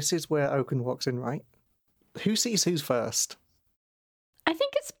this is where Oaken walks in, right? Who sees who's first? I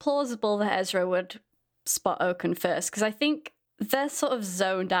think it's plausible that Ezra would spot Oaken first, because I think they're sort of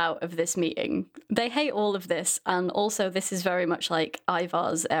zoned out of this meeting. They hate all of this, and also this is very much like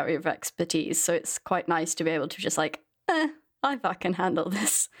Ivar's area of expertise, so it's quite nice to be able to just like, Ivar can handle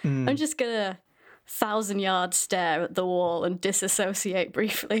this. I'm just gonna 1,000-yard stare at the wall and disassociate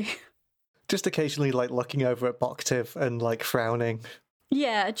briefly. Just occasionally, like, looking over at Boktiv and, like, frowning.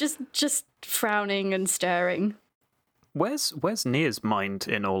 Yeah, just frowning and staring. Where's Nia's mind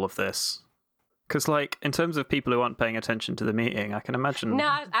in all of this? Because, like, in terms of people who aren't paying attention to the meeting, I can imagine... No,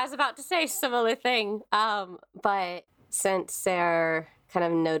 I was about to say a similar thing. But since they're kind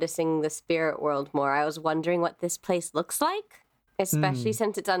of noticing the spirit world more, I was wondering what this place looks like, especially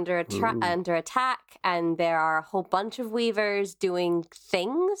since it's under attack, and there are a whole bunch of weavers doing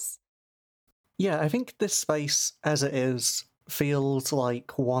things. Yeah, I think this space, as it is, feels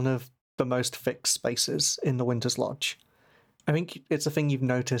like one of the most fixed spaces in the Winter's Lodge. I think it's a thing you've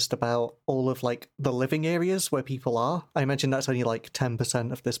noticed about all of, like, the living areas where people are. I imagine that's only, like,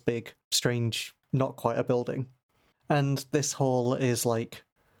 10% of this big, strange, not quite a building. And this hall is, like,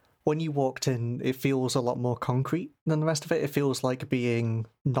 when you walked in, it feels a lot more concrete than the rest of it. It feels like being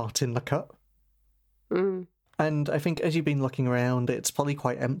not in the cut. And I think as you've been looking around, it's probably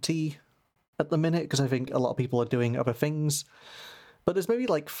quite empty at the minute, because I think a lot of people are doing other things. But there's maybe,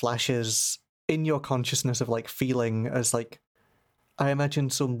 like, flashes in your consciousness of, like, feeling as, like, I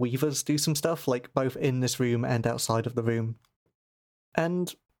imagine some weavers do some stuff, like, both in this room and outside of the room.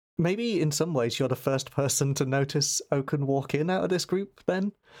 And maybe in some ways you're the first person to notice Oaken walk in out of this group,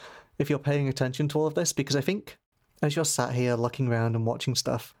 then, if you're paying attention to all of this, because I think as you're sat here looking around and watching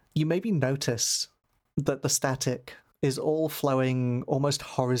stuff, you maybe notice that the static is all flowing almost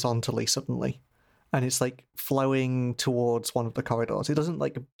horizontally suddenly. And it's, like, flowing towards one of the corridors. It doesn't,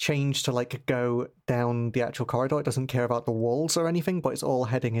 like, change to, like, go down the actual corridor. It doesn't care about the walls or anything, but it's all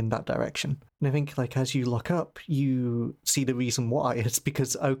heading in that direction. And I think, like, as you look up, you see the reason why. It's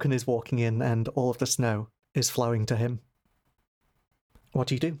because Oaken is walking in and all of the snow is flowing to him. What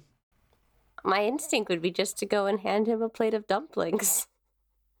do you do? My instinct would be just to go and hand him a plate of dumplings.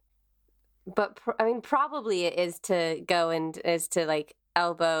 But, probably it is to go and like,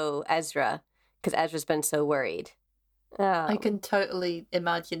 elbow Ezra, because Ezra's been so worried. I can totally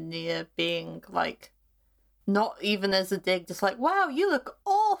imagine Nia being, like, not even as a dig, just like, wow, you look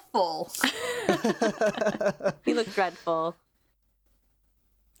awful. You look dreadful.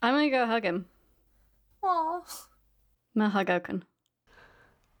 I'm gonna go hug him. Aww. I'm gonna hug Oaken.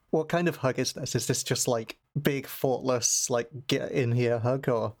 What kind of hug is this? Is this just, like, big, thoughtless, like, get in here hug,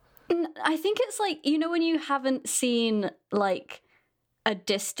 or...? I think it's like, you know, when you haven't seen, like, a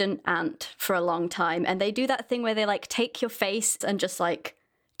distant aunt for a long time, and they do that thing where they, like, take your face and just, like,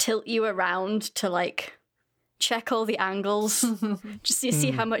 tilt you around to, like, check all the angles, just to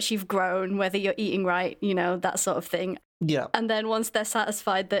see how much you've grown, whether you're eating right, you know, that sort of thing. Yeah. And then once they're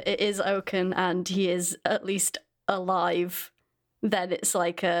satisfied that it is Oaken and he is at least alive, then it's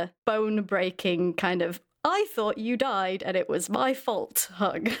like a bone-breaking kind of, I thought you died and it was my fault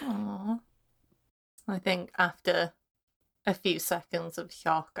hug. Aww. I think after a few seconds of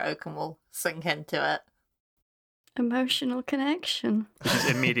shock, Oaken will sink into it. Emotional connection. Which is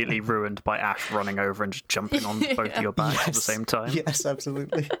immediately ruined by Ash running over and just jumping on both of your backs at the same time. Yes,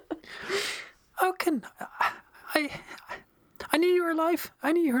 absolutely. Oaken, I knew you were alive.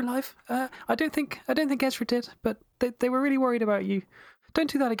 I knew you were alive. I don't think Ezra did, but they were really worried about you. Don't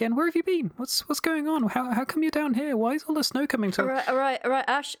do that again. Where have you been? What's going on? How come you're down here? Why is all the snow coming to? All right,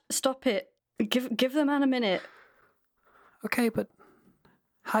 Ash, stop it. Give the man a minute. Okay, but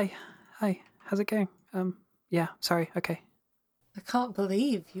hi, how's it going? Yeah, sorry. Okay. I can't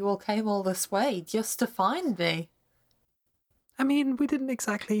believe you all came all this way just to find me. I mean, we didn't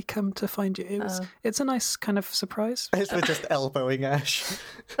exactly come to find you. It's a nice kind of surprise. Ezra just elbowing Ash.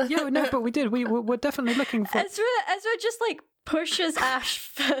 Yeah, no, but we did. We're definitely looking for... Ezra just, like, pushes Ash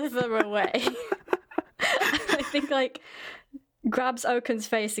further away. I think, like, grabs Oaken's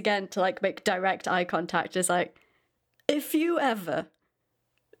face again to, like, make direct eye contact. Is like, if you ever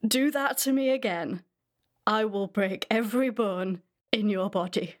do that to me again, I will break every bone in your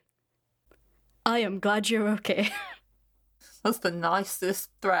body. I am glad you're okay. That's the nicest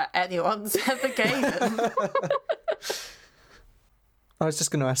threat anyone's ever given. I was just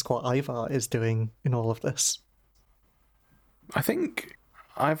going to ask what Ivar is doing in all of this. I think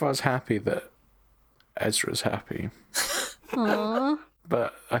Ivar's happy that Ezra's happy. Aww.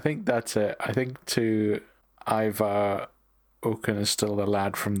 But I think that's it. I think to Ivar, Oaken is still the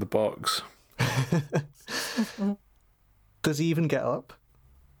lad from the box. Does he even get up?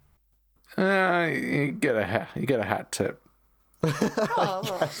 You get a hat tip. Oh,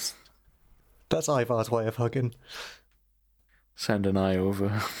 Yes. That's Ivar's way of hugging. Send an eye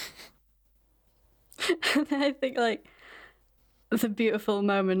over. I think like the beautiful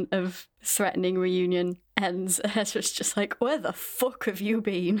moment of threatening reunion ends. Ezra's just like, where the fuck have you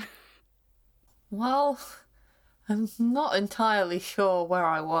been? well, I'm not entirely sure where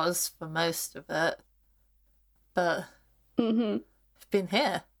I was for most of it, but I've been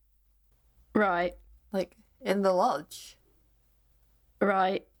here, Right, like in the lodge.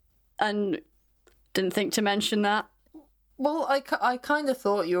 right. And didn't think to mention that. Well, I kind of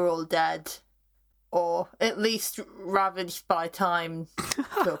thought you were all dead, or at least ravaged by time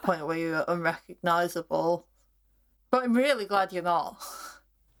to a point where you were unrecognisable. But I'm really glad you're not.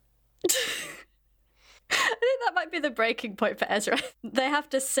 I think that might be the breaking point for Ezra. They have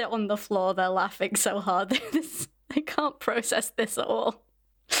to sit on the floor, they're laughing so hard. They can't process this at all.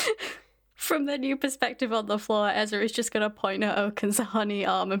 From their new perspective on the floor, Ezra is just going to point at Oaken's honey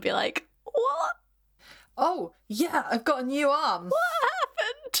arm and be like, what? Oh, yeah, I've got a new arm. What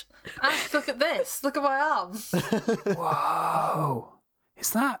happened? Ash, look at this. Look at my arm. Whoa.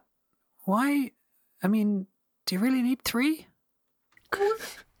 Is that why? I mean, do you really need 3?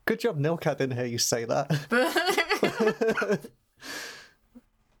 Good job, Nilka didn't hear you say that.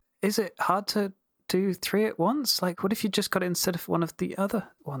 Is it hard to do 3 at once? Like, what if you just got it instead of one of the other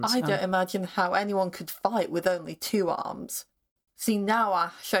ones? I don't imagine how anyone could fight with only 2 arms. See, now,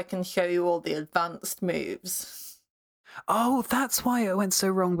 Ash, I can show you all the advanced moves. Oh, that's why it went so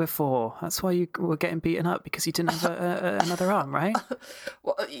wrong before. That's why you were getting beaten up, because you didn't have another arm, right?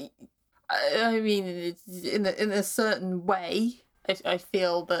 Well, I mean, in a certain way, I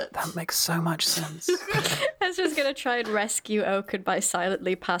feel that... That makes so much sense. Ezra's going to try and rescue Oaken by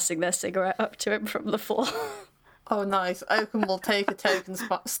silently passing their cigarette up to him from the floor. Oh, nice. Oaken will take a token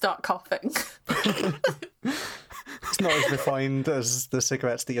start coughing. It's not as refined as the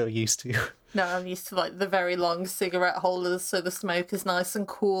cigarettes that you're used to. No, I'm used to, like, the very long cigarette holders, so the smoke is nice and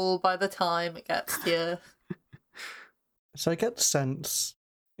cool by the time it gets to you. So I get the sense,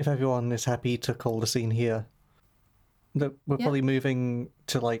 if everyone is happy to call the scene here, that we're Yeah. probably moving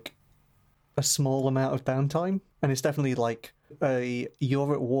to, like, a small amount of downtime. And it's definitely, like, a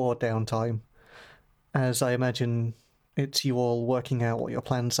you're at war downtime. As I imagine it's you all working out what your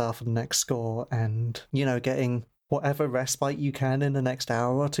plans are for the next score and, you know, getting whatever respite you can in the next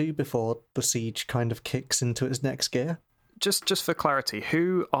hour or two before the siege kind of kicks into its next gear. Just for clarity,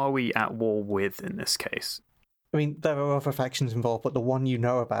 who are we at war with in this case? I mean, there are other factions involved, but the one you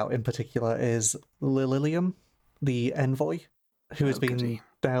know about in particular is Lilium, the envoy, who has been goody.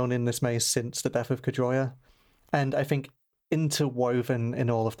 down in this maze since the death of Kadroya. And I think interwoven in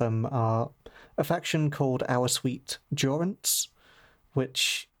all of them are a faction called Our Sweet Durance,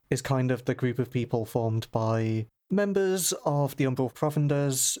 which is kind of the group of people formed by members of the Umbral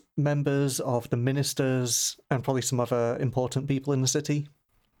Provenders, members of the Ministers, and probably some other important people in the city.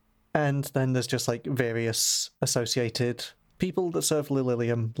 And then there's just, like, various associated people that serve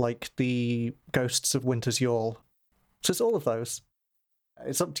Lilium, like the Ghosts of Winter's Yawl. So it's all of those.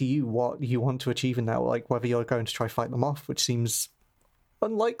 It's up to you what you want to achieve in that, like whether you're going to try fight them off, which seems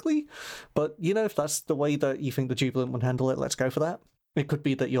unlikely. But, you know, if that's the way that you think the Jubilant would handle it, let's go for that. It could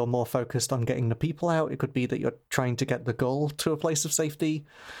be that you're more focused on getting the people out. It could be that you're trying to get the goal to a place of safety.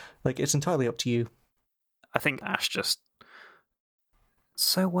 Like, it's entirely up to you. I think Ash just...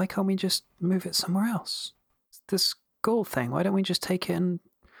 So why can't we just move it somewhere else? This gold thing, why don't we just take it and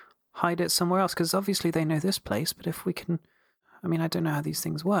hide it somewhere else? Because obviously they know this place, but if we can... I mean, I don't know how these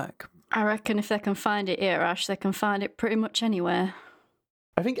things work. I reckon if they can find it here, Ash, they can find it pretty much anywhere.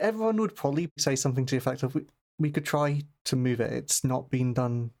 I think everyone would probably say something to the effect of, we could try to move it. It's not been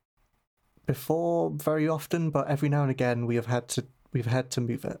done before very often, but every now and again we've had to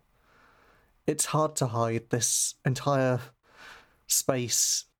move it. It's hard to hide. This entire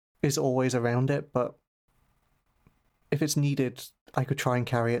space is always around it, but if it's needed, I could try and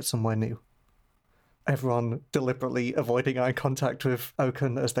carry it somewhere new. Everyone deliberately avoiding eye contact with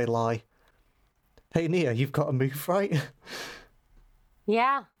Oaken as they lie. Hey, Nia, you've got a move, right?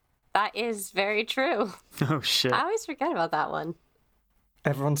 Yeah, that is very true. Oh, shit. I always forget about that one.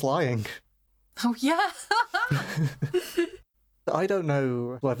 Everyone's lying. Oh, yeah. I don't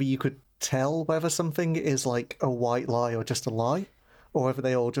know whether you could tell whether something is like a white lie or just a lie, or whether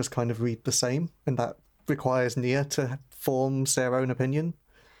they all just kind of read the same, and that requires Nia to form their own opinion.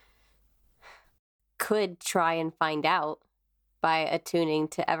 Could try and find out by attuning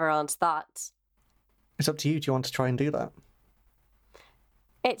to everyone's thoughts. It's up to you. Do you want to try and do that?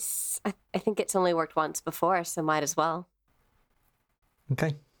 I think it's only worked once before, so might as well.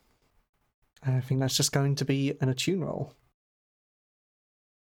 Okay. I think that's just going to be an attune roll.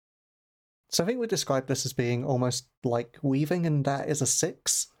 So I think we described this as being almost like weaving, and that is a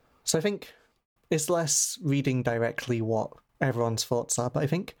 6. So I think it's less reading directly what everyone's thoughts are, but I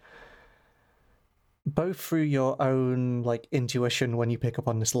think both through your own like intuition when you pick up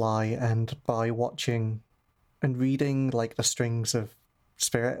on this lie and by watching and reading like the strings of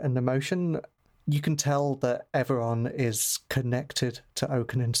spirit and emotion, you can tell that everyone is connected to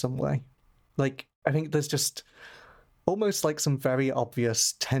Oaken in some way. Like, I think there's just almost like some very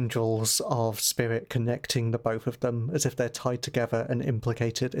obvious tendrils of spirit connecting the both of them as if they're tied together and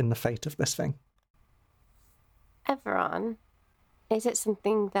implicated in the fate of this thing. Everon, is it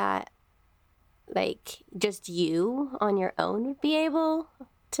something that, like, just you on your own would be able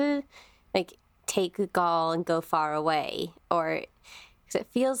to, like, take the Gaul and go far away? Or, because it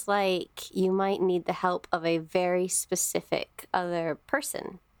feels like you might need the help of a very specific other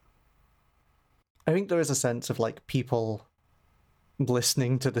person. I think there is a sense of like people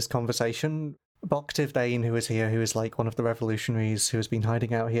listening to this conversation. Boktiv Dane, who is here, who is like one of the revolutionaries who has been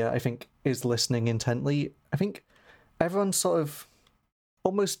hiding out here, I think is listening intently. I think everyone sort of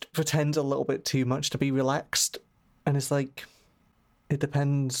almost pretends a little bit too much to be relaxed, and it's like, it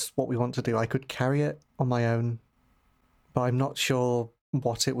depends what we want to do. I could carry it on my own, but I'm not sure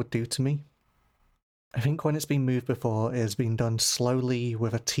what it would do to me. I think when it's been moved before, it has been done slowly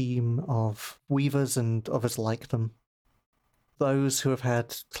with a team of weavers and others like them. Those who have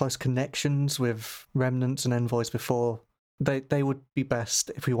had close connections with remnants and envoys before, they would be best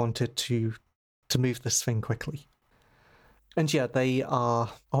if we wanted to move this thing quickly. And yeah, they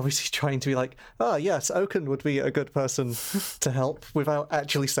are obviously trying to be like, yes, Oaken would be a good person to help without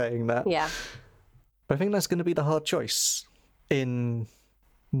actually saying that. Yeah. But I think that's going to be the hard choice in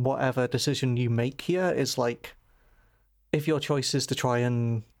whatever decision you make here. Is like, if your choice is to try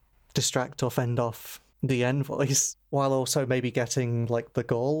and distract or fend off the envoys while also maybe getting like the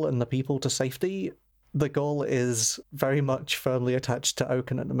Gaul and the people to safety, the Gaul is very much firmly attached to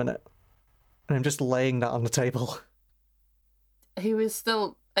Oaken at the minute. And I'm just laying that on the table. He was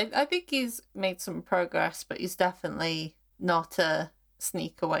still... I think he's made some progress, but he's definitely not a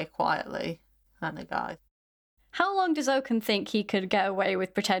sneak away quietly kind of guy. How long does Oaken think he could get away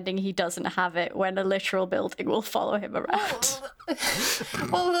with pretending he doesn't have it when a literal building will follow him around?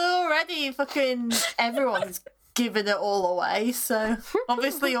 Well, already fucking everyone's given it all away, so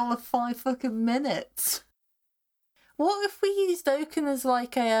obviously all of 5 fucking minutes. What if we used Oaken as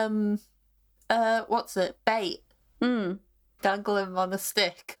like a, bait? Dangle him on a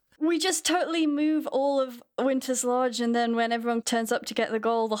stick. We just totally move all of Winter's Lodge, and then when everyone turns up to get the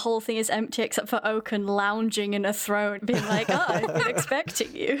goal, the whole thing is empty except for Oaken lounging in a throne, being like, I've been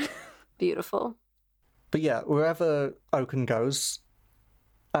expecting you. Beautiful. But yeah, wherever Oaken goes,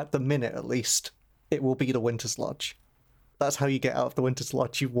 at the minute at least, it will be the Winter's Lodge. That's how you get out of the Winter's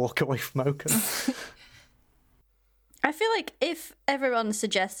Lodge, you walk away from Oaken. I feel like if everyone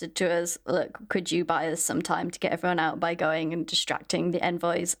suggested to us, look, could you buy us some time to get everyone out by going and distracting the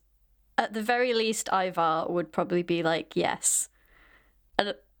envoys? At the very least, Ivar would probably be like, yes.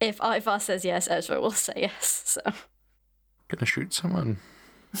 And if Ivar says yes, Ezra will say yes, so... Gonna shoot someone.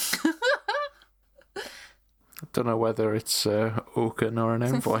 I don't know whether it's Oaken or an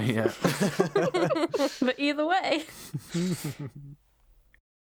envoy yet. But either way.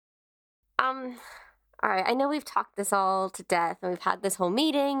 Alright, I know we've talked this all to death, and we've had this whole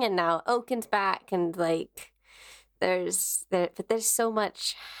meeting, and now Oaken's back, and like... But there's so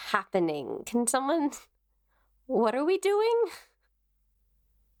much happening. Can someone... What are we doing?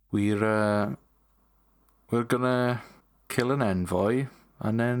 We're gonna kill an envoy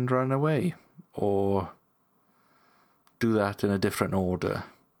and then run away. Or do that in a different order.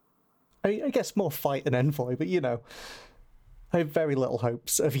 I guess more fight an envoy, but you know, I have very little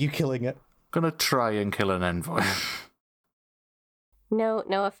hopes of you killing it. Gonna try and kill an envoy. No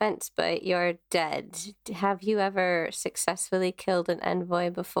offense, but you're dead. Have you ever successfully killed an envoy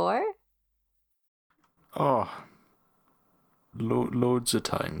before? Oh, loads of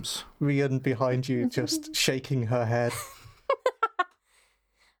times. Rian behind you just shaking her head.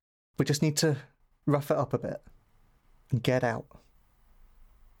 We just need to rough it up a bit and get out.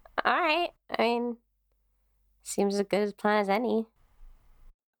 Alright, I mean, seems as good a plan as any.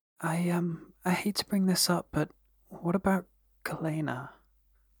 I hate to bring this up, but what about Kalena?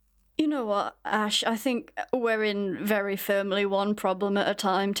 You know what, Ash, I think we're in very firmly one problem at a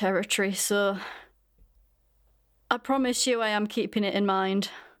time territory, so I promise you I am keeping it in mind.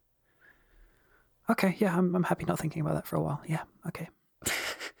 Okay, yeah, I'm happy not thinking about that for a while. Yeah, okay.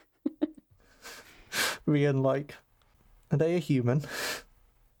 Rian, like, are they a human?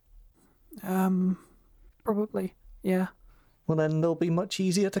 Probably, yeah. Well, then they'll be much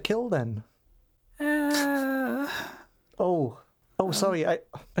easier to kill then. Oh, sorry, I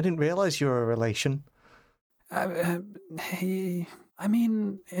didn't realize you were a relation. I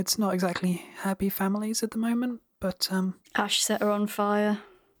mean, it's not exactly happy families at the moment, but Ash set her on fire.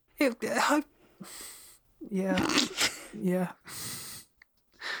 yeah.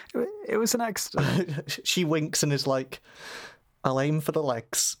 It was an accident. She winks and is like, I'll aim for the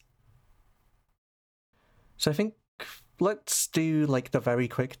legs. So I think let's do like the very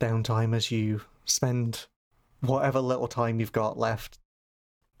quick downtime as you spend whatever little time you've got left.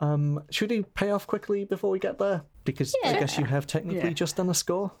 Should we pay off quickly before we get there? Because I guess you have technically just done a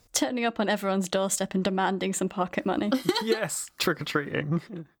score. Turning up on everyone's doorstep and demanding some pocket money. Yes, trick-or-treating.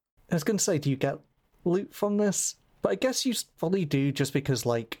 I was going to say, do you get loot from this? But I guess you probably do just because,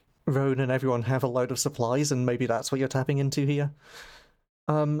 like, Roan and everyone have a load of supplies and maybe that's what you're tapping into here.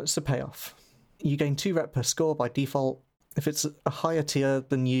 So payoff. You gain 2 rep per score by default. If it's a higher tier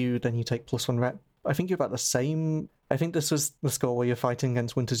than you, then you take +1 rep. I think you're about the same. I think this was the score where you're fighting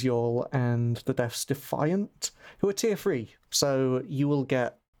against Winter's Yawl and the Death's Defiant, who are tier 3. So you will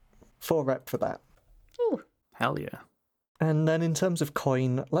get 4 rep for that. Ooh. Hell yeah. And then in terms of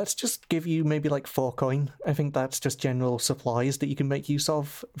coin, let's just give you maybe like 4 coin. I think that's just general supplies that you can make use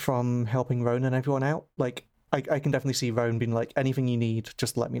of from helping Roan and everyone out. Like, I can definitely see Roan being like, anything you need,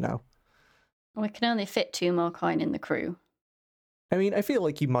 just let me know. We can only fit 2 more coin in the crew. I mean, I feel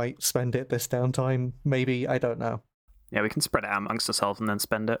like you might spend it this downtime. Maybe, I don't know. Yeah, we can spread it out amongst ourselves and then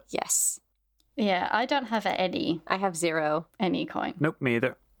spend it. Yes. Yeah, I don't have any I have 0. coin. Nope, me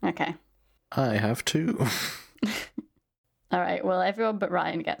either. Okay. I have 2. All right, well, everyone but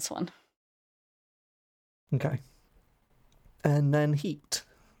Ryan gets one. Okay. And then heat.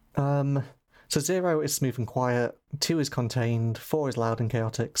 So 0 is smooth and quiet, 2 is contained, 4 is loud and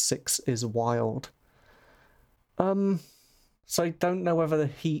chaotic, 6 is wild. So I don't know whether the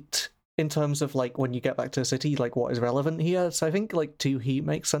heat, in terms of like when you get back to the city, like what is relevant here. So I think like 2 heat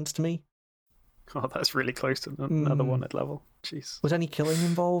makes sense to me. Oh, that's really close to another one at level. Jeez. Was any killing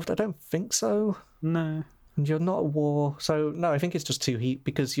involved? I don't think so. No. And you're not at war. So no, I think it's just 2 heat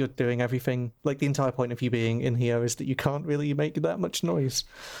because you're doing everything. Like the entire point of you being in here is that you can't really make that much noise.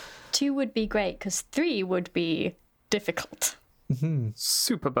 2 would be great, because 3 would be difficult. Mm-hmm.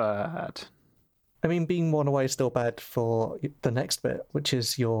 Super bad. I mean, being 1 away is still bad for the next bit, which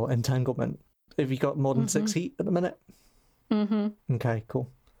is your entanglement. Have you got more than 6 heat at the minute? Mm-hmm. Okay, cool.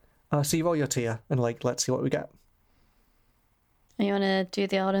 So you roll your tier, and like, let's see what we get. You want to do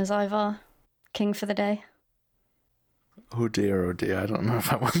the Arden's Ivar king for the day? Oh dear, I don't know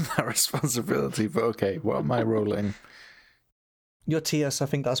if I want that responsibility, but okay, what am I rolling? Your tier, so I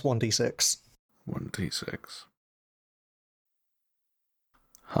think that's 1d6. 1d6.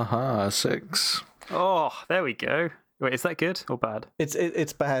 Haha, 6. Oh, there we go. Wait, is that good or bad?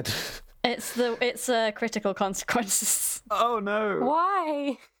 It's bad. It's critical consequences. Oh no.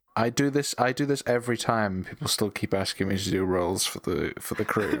 Why? I do this every time. People still keep asking me to do rolls for the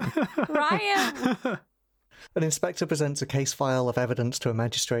crew. Ryan! An inspector presents a case file of evidence to a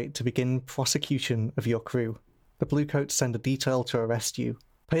magistrate to begin prosecution of your crew. The Bluecoats send a detail to arrest you.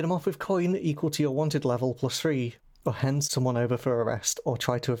 Pay them off with coin equal to your wanted level +3, or hand someone over for arrest, or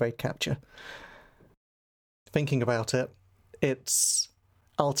try to evade capture. Thinking about it, it's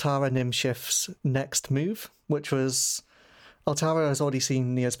Altara Nimshif's next move, which was... Altara has already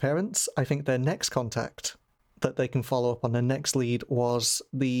seen Nia's parents. I think their next contact that they can follow up on, their next lead, was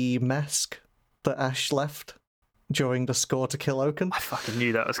the mask that Ash left during the score to kill Oaken. I fucking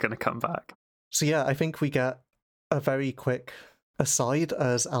knew that was going to come back. So yeah, I think we get a very quick aside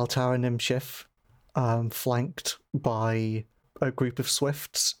as Altara Nimshif, flanked by a group of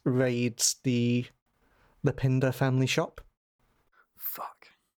Swifts, raids the Pinder family shop. Fuck.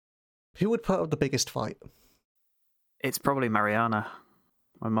 Who would put up the biggest fight? It's probably Mariana,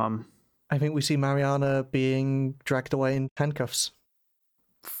 my mum. I think we see Mariana being dragged away in handcuffs.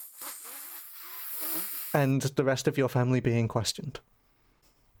 And the rest of your family being questioned.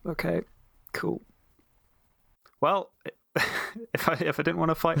 Okay, cool. Well, if I didn't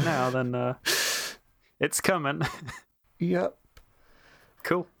want to fight now, then it's coming. Yep.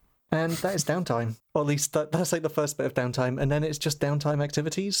 Cool. And that is downtime. Or at least that's like the first bit of downtime. And then it's just downtime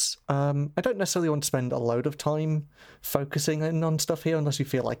activities. I don't necessarily want to spend a load of time focusing in on stuff here unless you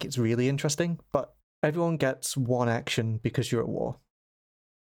feel like it's really interesting. But everyone gets 1 action because you're at war.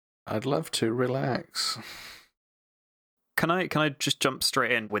 I'd love to relax. Can I just jump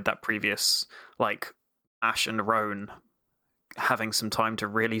straight in with that previous, like, Ash and Roan having some time to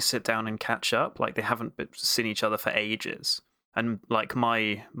really sit down and catch up? Like, they haven't seen each other for ages. And, like,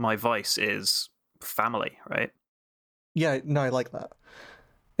 my vice is family, right? Yeah, no, I like that.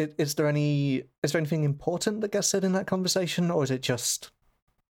 Is there anything important that gets said in that conversation, or is it just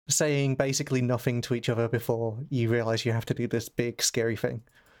saying basically nothing to each other before you realize you have to do this big scary thing?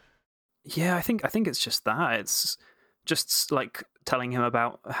 Yeah, I think it's just that. It's just like telling him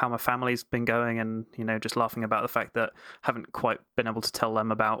about how my family's been going, and just laughing about the fact that I haven't quite been able to tell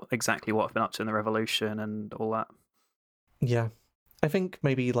them about exactly what I've been up to in the revolution and all that. Yeah. I think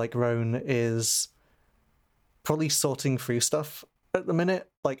maybe like Roan is probably sorting through stuff at the minute.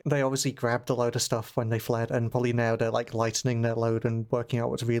 Like, they obviously grabbed a load of stuff when they fled, and probably now they're like lightening their load and working out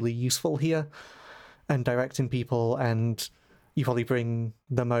what's really useful here and directing people. And you probably bring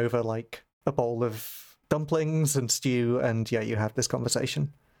them over like a bowl of dumplings and stew, and yeah, you have this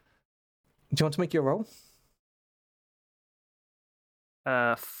conversation. Do you want to make your roll?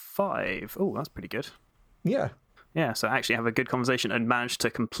 5. Oh, that's pretty good. Yeah. Yeah, so actually have a good conversation and manage to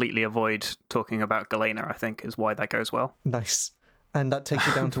completely avoid talking about Galena, I think, is why that goes well. Nice. And that takes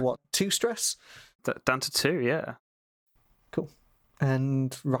you down to what? 2 stress? Down to 2, yeah. Cool.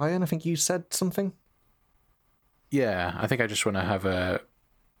 And Ryan, I think you said something? Yeah, I think I just want to have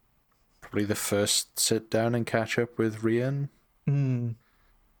probably the first sit down and catch up with Rian.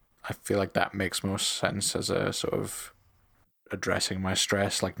 I feel like that makes most sense as a sort of addressing my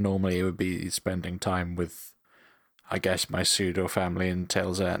stress. Like, normally it would be spending time with, I guess, my pseudo family in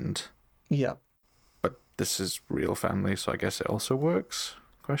Tail's End. Yeah. But this is real family, so I guess it also works?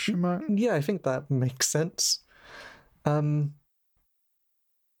 Question mark? Yeah, I think that makes sense. What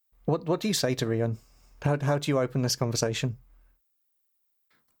do you say to Rian? How do you open this conversation?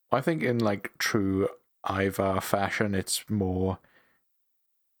 I think in like true Ivar fashion, it's more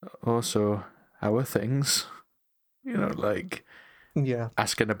also how are things? Like Yeah.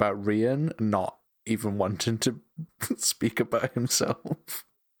 asking about Rian, not even wanting to speak about himself.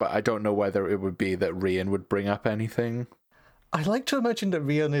 But I don't know whether it would be that Rian would bring up anything. I like to imagine that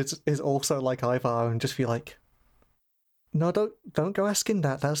Rian is also like Ivar and just be like, no, don't go asking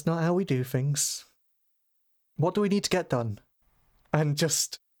that. That's not how we do things. What do we need to get done? And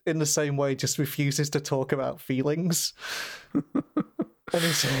just in the same way, just refuses to talk about feelings. And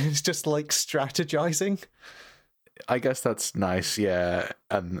it's just like strategizing. I guess that's nice, yeah.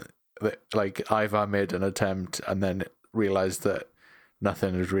 And like Ivar made an attempt and then realized that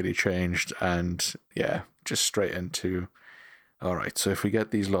nothing has really changed, and yeah, just straight into, all right, so if we get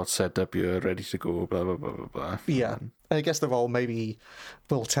these lots set up, you're ready to go, blah, blah, blah, blah, blah. Yeah. I guess the role maybe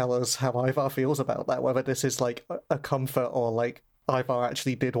will tell us how Ivar feels about that, whether this is like a comfort or like Ivar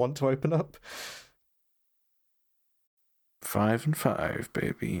actually did want to open up. 5 and 5,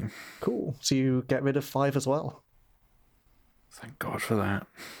 baby. Cool. So you get rid of 5 as well. Thank God for that.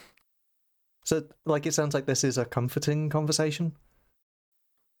 So, like, it sounds like this is a comforting conversation.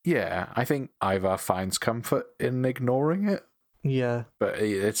 Yeah, I think Ivar finds comfort in ignoring it. Yeah. But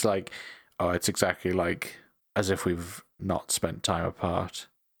it's like, it's exactly like as if we've not spent time apart.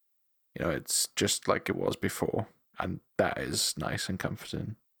 It's just like it was before. And that is nice and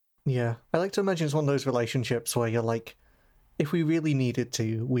comforting. Yeah. I like to imagine it's one of those relationships where you're like, if we really needed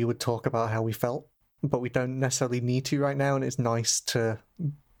to, we would talk about how we felt, but we don't necessarily need to right now, and it's nice to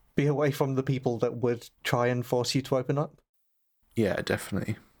be away from the people that would try and force you to open up. Yeah,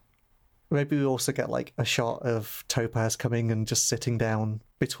 definitely. Maybe we also get like a shot of Topaz coming and just sitting down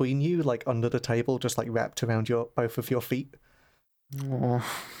between you, like under the table, just like wrapped around both of your feet. Oh,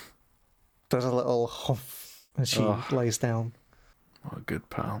 There's a little humph as she lays down. what a good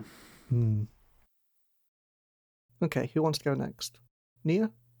pal. Okay, who wants to go next?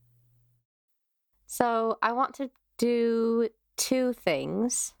 Nia? So I want to do 2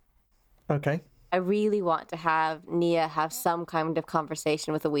 things. Okay. I really want to have Nia have some kind of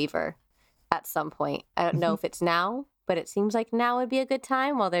conversation with a Weaver at some point. I don't know if it's now, but it seems like now would be a good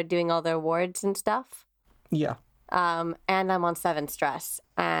time while they're doing all their awards and stuff. Yeah. And I'm on 7 stress.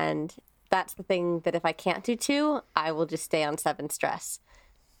 And that's the thing that if I can't do 2, I will just stay on 7 stress.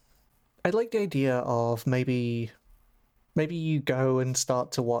 I like the idea of maybe you go and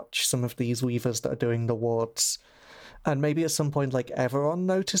start to watch some of these Weavers that are doing the wards, and maybe at some point like Everon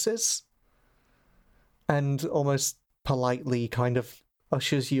notices and almost politely kind of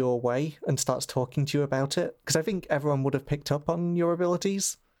ushers you away and starts talking to you about it, because I think everyone would have picked up on your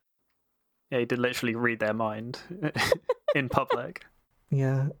abilities. Yeah, he did literally read their mind in public.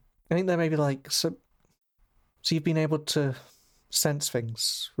 Yeah. I think they're maybe like, so you've been able to sense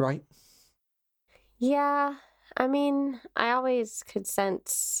things, right? Yeah, I mean, I always could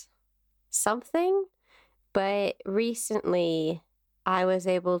sense something, but recently I was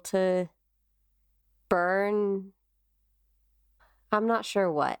able to burn. I'm not sure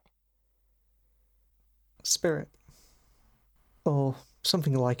what. Spirit. Or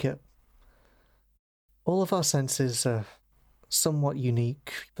something like it. All of our senses are somewhat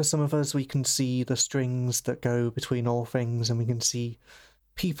unique. For some of us, we can see the strings that go between all things, and we can see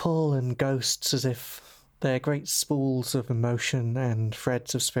people and ghosts as if they're great spools of emotion and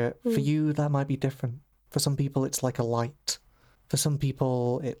threads of spirit. For you, that might be different. For some people, it's like a light. For some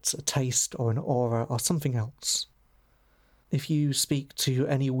people, it's a taste or an aura or something else. If you speak to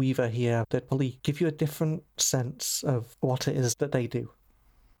any weaver here, they'd probably give you a different sense of what it is that they do.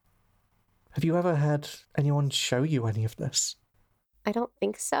 Have you ever had anyone show you any of this? I don't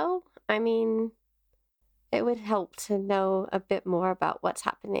think so. I mean, it would help to know a bit more about what's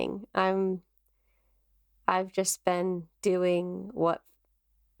happening. I've just been doing what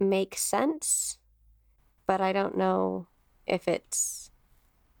makes sense, but I don't know if it's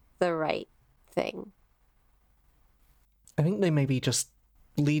the right thing. I think they maybe just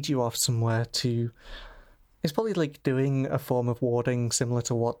lead you off somewhere to... It's probably like doing a form of warding similar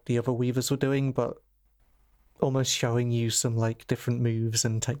to what the other weavers were doing, but almost showing you some like different moves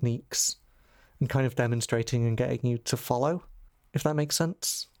and techniques and kind of demonstrating and getting you to follow, if that makes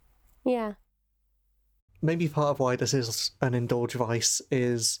sense. Yeah. Maybe part of why this is an indulge vice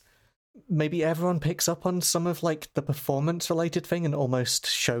is maybe everyone picks up on some of like the performance related thing and almost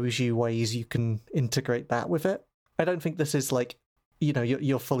shows you ways you can integrate that with it. I don't think this is like, you know,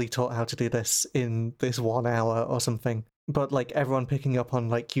 you're fully taught how to do this in this 1 hour or something, but like everyone picking up on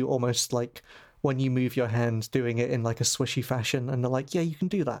like you almost like when you move your hand doing it in like a swishy fashion, and they're like, yeah, you can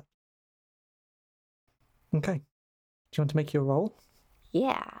do that. Okay. Do you want to make your roll?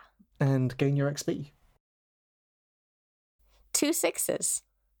 Yeah. And gain your XP? 2 6s.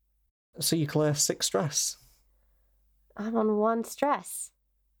 So you clear 6 stress. I'm on 1 stress.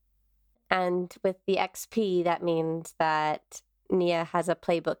 And with the XP, that means that Nia has a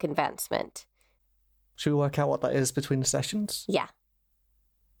playbook advancement. Should we work out what that is between the sessions? Yeah.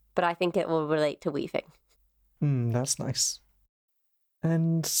 But I think it will relate to weaving. That's nice.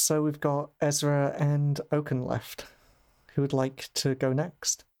 And so we've got Ezra and Oaken left. Who would like to go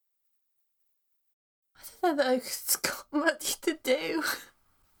next? I don't know that Oaken's got much to do.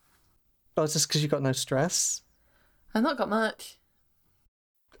 Oh, is this because you've got no stress? I've not got much.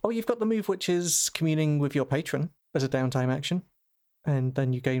 Oh, you've got the move which is communing with your patron as a downtime action. And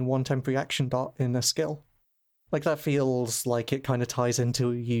then you gain 1 temporary action dot in a skill. Like, that feels like it kind of ties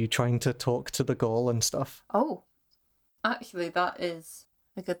into you trying to talk to the ghoul and stuff. Oh, actually, that is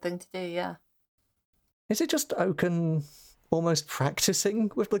a good thing to do, yeah. Is it just Oaken almost practicing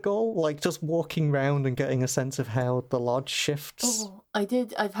with the ghoul? Like, just walking around and getting a sense of how the lodge shifts? Oh,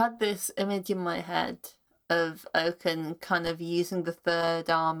 I've had this image in my head of Oaken kind of using the third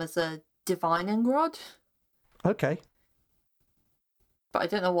arm as a divining rod, Okay. but I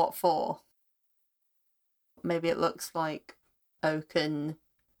don't know what for. Maybe it looks like Oaken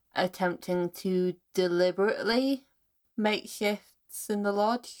attempting to deliberately make shifts in the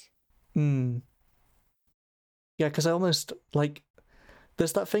lodge. Yeah, because I almost, like,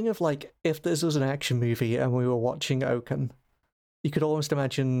 there's that thing of, like, if this was an action movie and we were watching Oaken, you could almost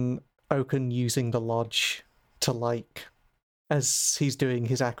imagine Oaken using the lodge to, like, as he's doing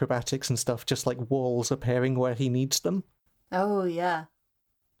his acrobatics and stuff, just, like, walls appearing where he needs them. Oh, yeah.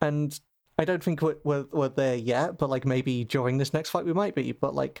 And I don't think we're there yet, but, like, maybe during this next fight we might be,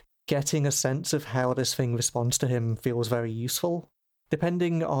 but, like, getting a sense of how this thing responds to him feels very useful.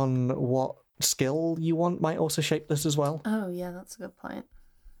 Depending on what skill you want might also shape this as well. Oh, yeah, that's a good point.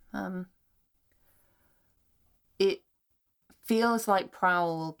 It feels like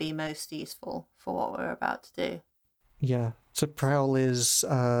Prowl will be most useful for what we're about to do. Yeah, so Prowl is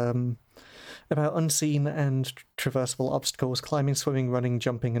about unseen and traversable obstacles, climbing, swimming, running,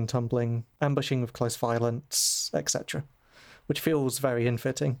 jumping and tumbling, ambushing with close violence, etc. Which feels very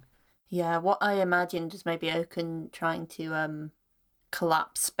infitting. Yeah, what I imagined is maybe Oaken trying to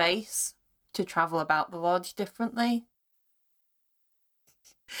collapse space to travel about the lodge differently.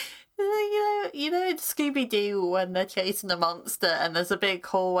 You know in Scooby-Doo when they're chasing a monster and there's a big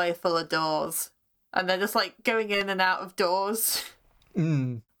hallway full of doors and they're just like going in and out of doors,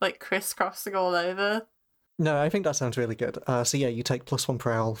 like crisscrossing all over. No, I think that sounds really good. So yeah, you take +1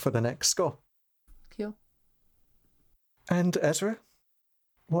 Prowl for the next score. Cool. And Ezra,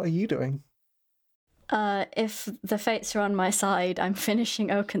 what are you doing? If the fates are on my side, I'm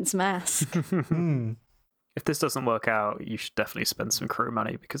finishing Oaken's mask. If this doesn't work out, you should definitely spend some crew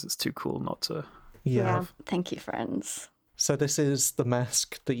money because it's too cool not to. Yeah. Thank you, friends. So this is the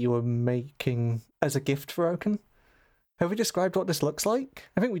mask that you were making as a gift for Oaken. Have we described what this looks like?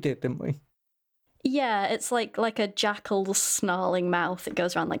 I think we did, didn't we? Yeah, it's like a jackal's snarling mouth. It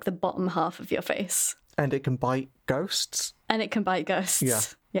goes around like the bottom half of your face. And it can bite ghosts? And it can bite ghosts. Yeah.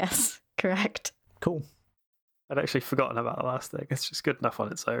 Yes, correct. Cool. I'd actually forgotten about the last thing. It's just good enough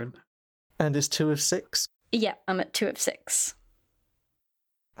on its own. And is 2 of 6. Yeah, I'm at 2 of 6.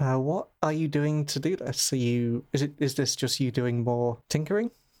 What are you doing to do this? Is this just you doing more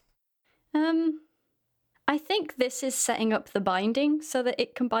tinkering? I think this is setting up the binding so that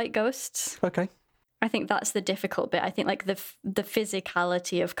it can bite ghosts. Okay. I think that's the difficult bit. I think like the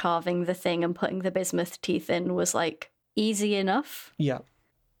physicality of carving the thing and putting the bismuth teeth in was like easy enough. Yeah.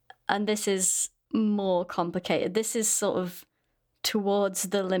 And this is more complicated. This is sort of towards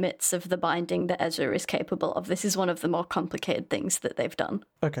the limits of the binding that Ezra is capable of. This is one of the more complicated things that they've done.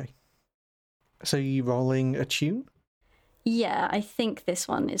 Okay. So you rolling a tune? Yeah, I think this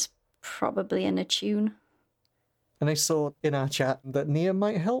one is probably in a tune. And I saw in our chat that Nia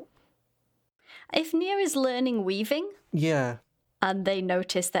might help. If Nia is learning weaving, Yeah. and they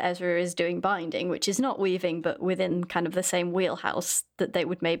notice that Ezra is doing binding, which is not weaving, but within kind of the same wheelhouse, that they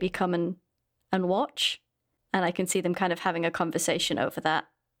would maybe come and watch. And I can see them kind of having a conversation over that.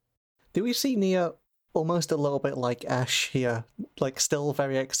 Do we see Nia almost a little bit like Ash here? Like, still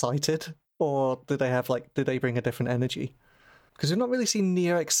very excited? Or did they bring a different energy? Because we've not really seen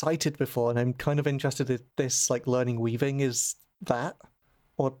Nia excited before, and I'm kind of interested if this, like, learning weaving is that?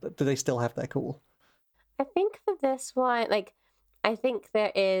 Or do they still have their cool? I think for this one, like, I think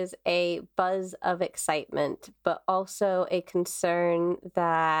there is a buzz of excitement, but also a concern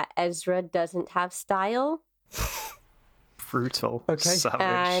that Ezra doesn't have style. Brutal. Okay. Savage.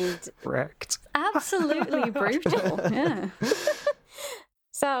 And Wrecked. Absolutely brutal. Yeah.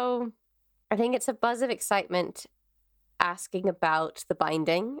 so I think it's a buzz of excitement asking about the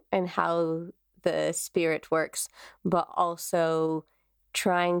binding and how the spirit works, but also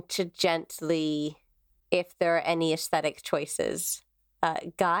trying to gently, if there are any aesthetic choices,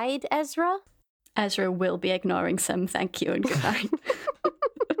 guide Ezra. Ezra will be ignoring some thank you and good night.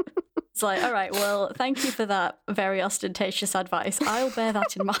 It's like, all right, well, thank you for that very ostentatious advice. I'll bear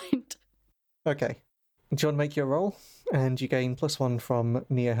that in mind. Okay. Do you want to make your roll? And you gain +1 from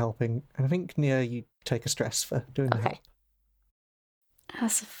Nia helping. And I think, Nia, you take a stress for doing the help. Okay.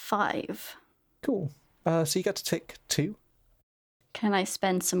 That's a 5. Cool. So you get to tick 2. Can I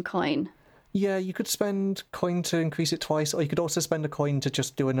spend some coin? Yeah, you could spend coin to increase it twice, or you could also spend a coin to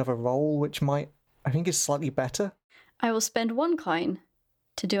just do another roll, which I think is slightly better. I will spend 1 coin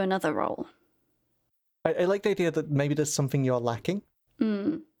to do another roll. I like the idea that maybe there's something you're lacking.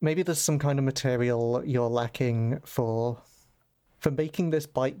 Maybe there's some kind of material you're lacking for making this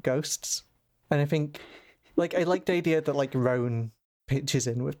bite ghosts. And I think, like, I like the idea that, like, Roan pitches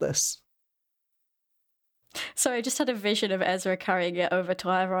in with this. So I just had a vision of Ezra carrying it over to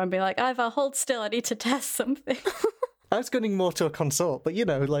Ivar and being like, Ivar, hold still, I need to test something. I was going more to a consort, but, you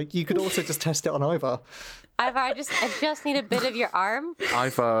know, like, you could also just test it on Ivar. Ivar, I just need a bit of your arm.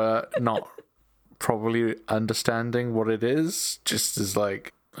 Either not probably understanding what it is, just as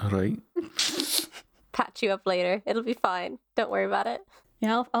like, all right. Patch you up later. It'll be fine. Don't worry about it.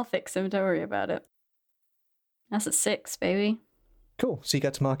 Yeah, I'll fix him, don't worry about it. That's a 6, baby. Cool, so you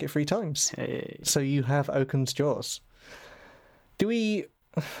get to mark it 3 times. Hey. So you have Oaken's Jaws. Do we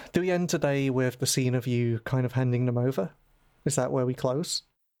end today with the scene of you kind of handing them over? Is that where we close?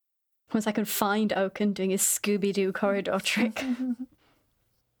 Once I can find Oaken doing his Scooby-Doo corridor trick.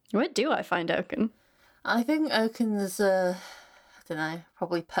 Where do I find Oaken? I think Oaken is, I don't know,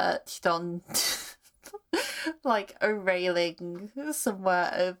 probably perched on like a railing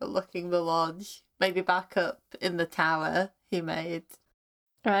somewhere overlooking the lodge. Maybe back up in the tower he made.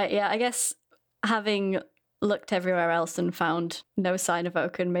 Right, yeah, I guess having looked everywhere else and found no sign of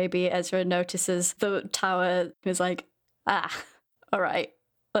Oaken, maybe Ezra notices the tower is like, all right,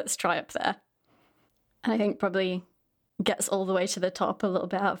 let's try up there. And I think probably gets all the way to the top a little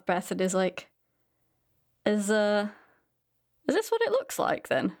bit out of breath and is like, is this what it looks like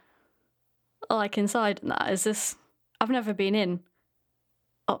then? Like inside and that, is this... I've never been in,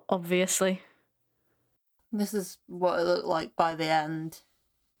 obviously. This is what it looked like by the end.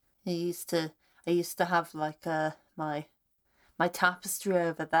 I used to have like my tapestry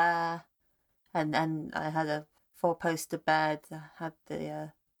over there, and I had a 4-poster bed. I had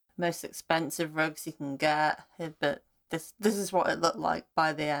the most expensive rugs you can get, but this is what it looked like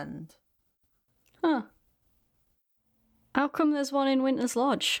by the end. Huh. How come there's one in Winter's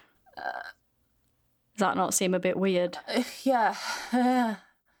Lodge? Does that not seem a bit weird? Yeah,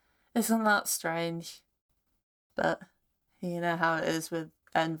 isn't that strange? But you know how it is with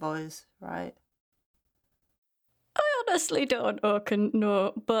envoys, right? I honestly don't, Oaken,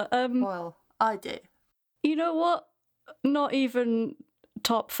 no, but Well, I do. you know what? Not even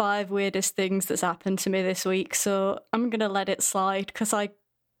top 5 weirdest things that's happened to me this week, so I'm gonna let it slide because I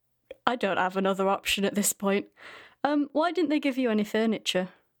don't have another option at this point. Why didn't they give you any furniture?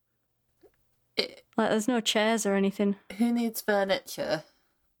 Like, there's no chairs or anything. Who needs furniture?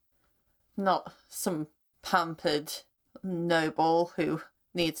 Not some pampered noble who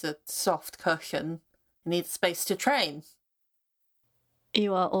needs a soft cushion. Needs space to train.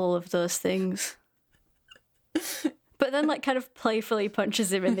 You are all of those things. But then, like, kind of playfully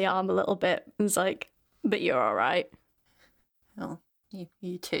punches him in the arm a little bit and is like, but you're all right. Oh,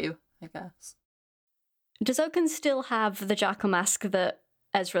 you too, I guess. Does Oaken still have the jackal mask that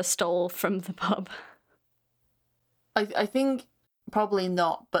Ezra stole from the pub? I think probably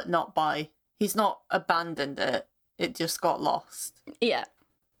not, but not by... He's not abandoned it. It just got lost. Yeah.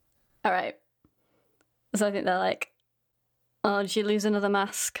 All right. So I think they're like, oh, did you lose another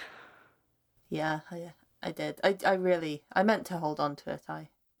mask? Yeah, I did. I meant to hold on to it. I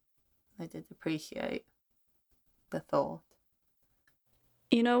did appreciate the thought.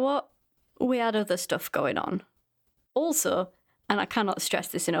 You know what? We had other stuff going on. Also, and I cannot stress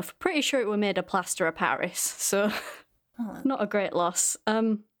this enough, pretty sure it were made of plaster of Paris, so not a great loss.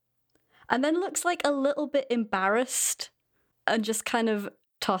 And then looks like a little bit embarrassed and just kind of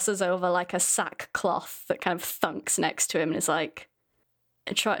tosses over like a sackcloth that kind of thunks next to him and is like,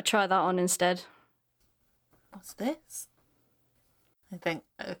 try that on instead. What's this? I think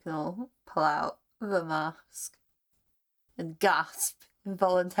I can pull out the mask and gasp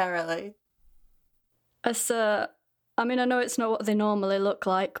involuntarily. I mean, I know it's not what they normally look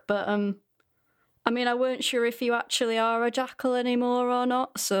like, but I mean, I weren't sure if you actually are a jackal anymore or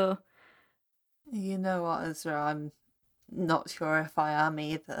not, so... You know what, Ezra, I'm not sure if I am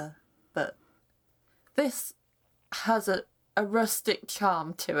either, but this has a rustic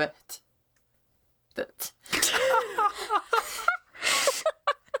charm to it that...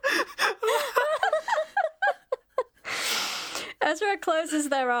 Ezra closes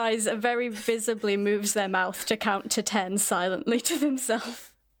their eyes and very visibly moves their mouth to count to 10 silently to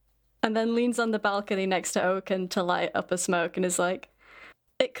himself, and then leans on the balcony next to Oaken to light up a smoke and is like,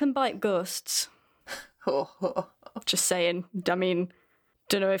 it can bite ghosts. Just saying. I mean,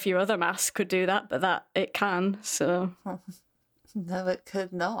 don't know if your other mask could do that, but that it can, so... No, it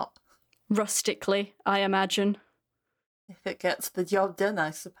could not. Rustically, I imagine. If it gets the job done,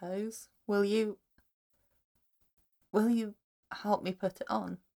 I suppose. Will you help me put it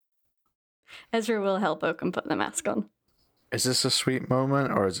on? Ezra will help Oaken put the mask on. Is this a sweet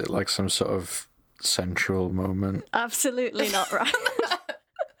moment, or is it like some sort of sensual moment? Absolutely not right.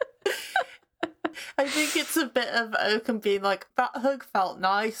 I think it's a bit of Oaken being like, that hug felt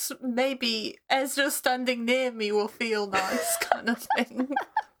nice. Maybe Ezra standing near me will feel nice, kind of thing.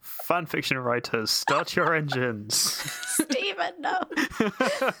 Fanfiction writers, start your engines. Stephen, no.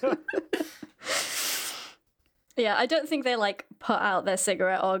 Yeah, I don't think they like put out their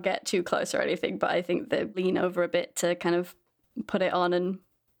cigarette or get too close or anything, but I think they lean over a bit to kind of put it on and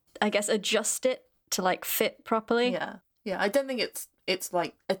I guess adjust it to like fit properly. Yeah. I don't think it's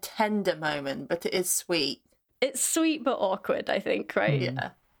like a tender moment, but it is sweet. It's sweet but awkward, I think, right? Yeah.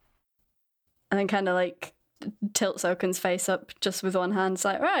 And then kind of like tilts Oaken's face up just with one hand. It's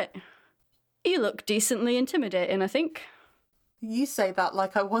like, right, you look decently intimidating, I think. You say that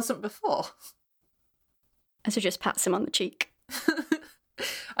like I wasn't before. And so just pats him on the cheek.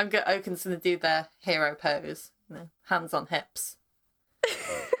 Oaken's gonna do their hero pose, hands on hips.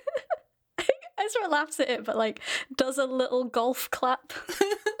 Ezra laughs at it, but like does a little golf clap.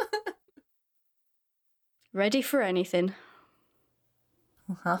 Ready for anything.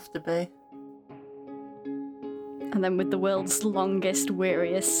 I'll have to be. And then with the world's longest,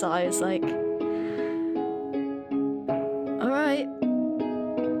 weariest sigh, is like, all right,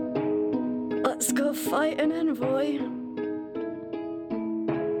 let's go fight an envoy.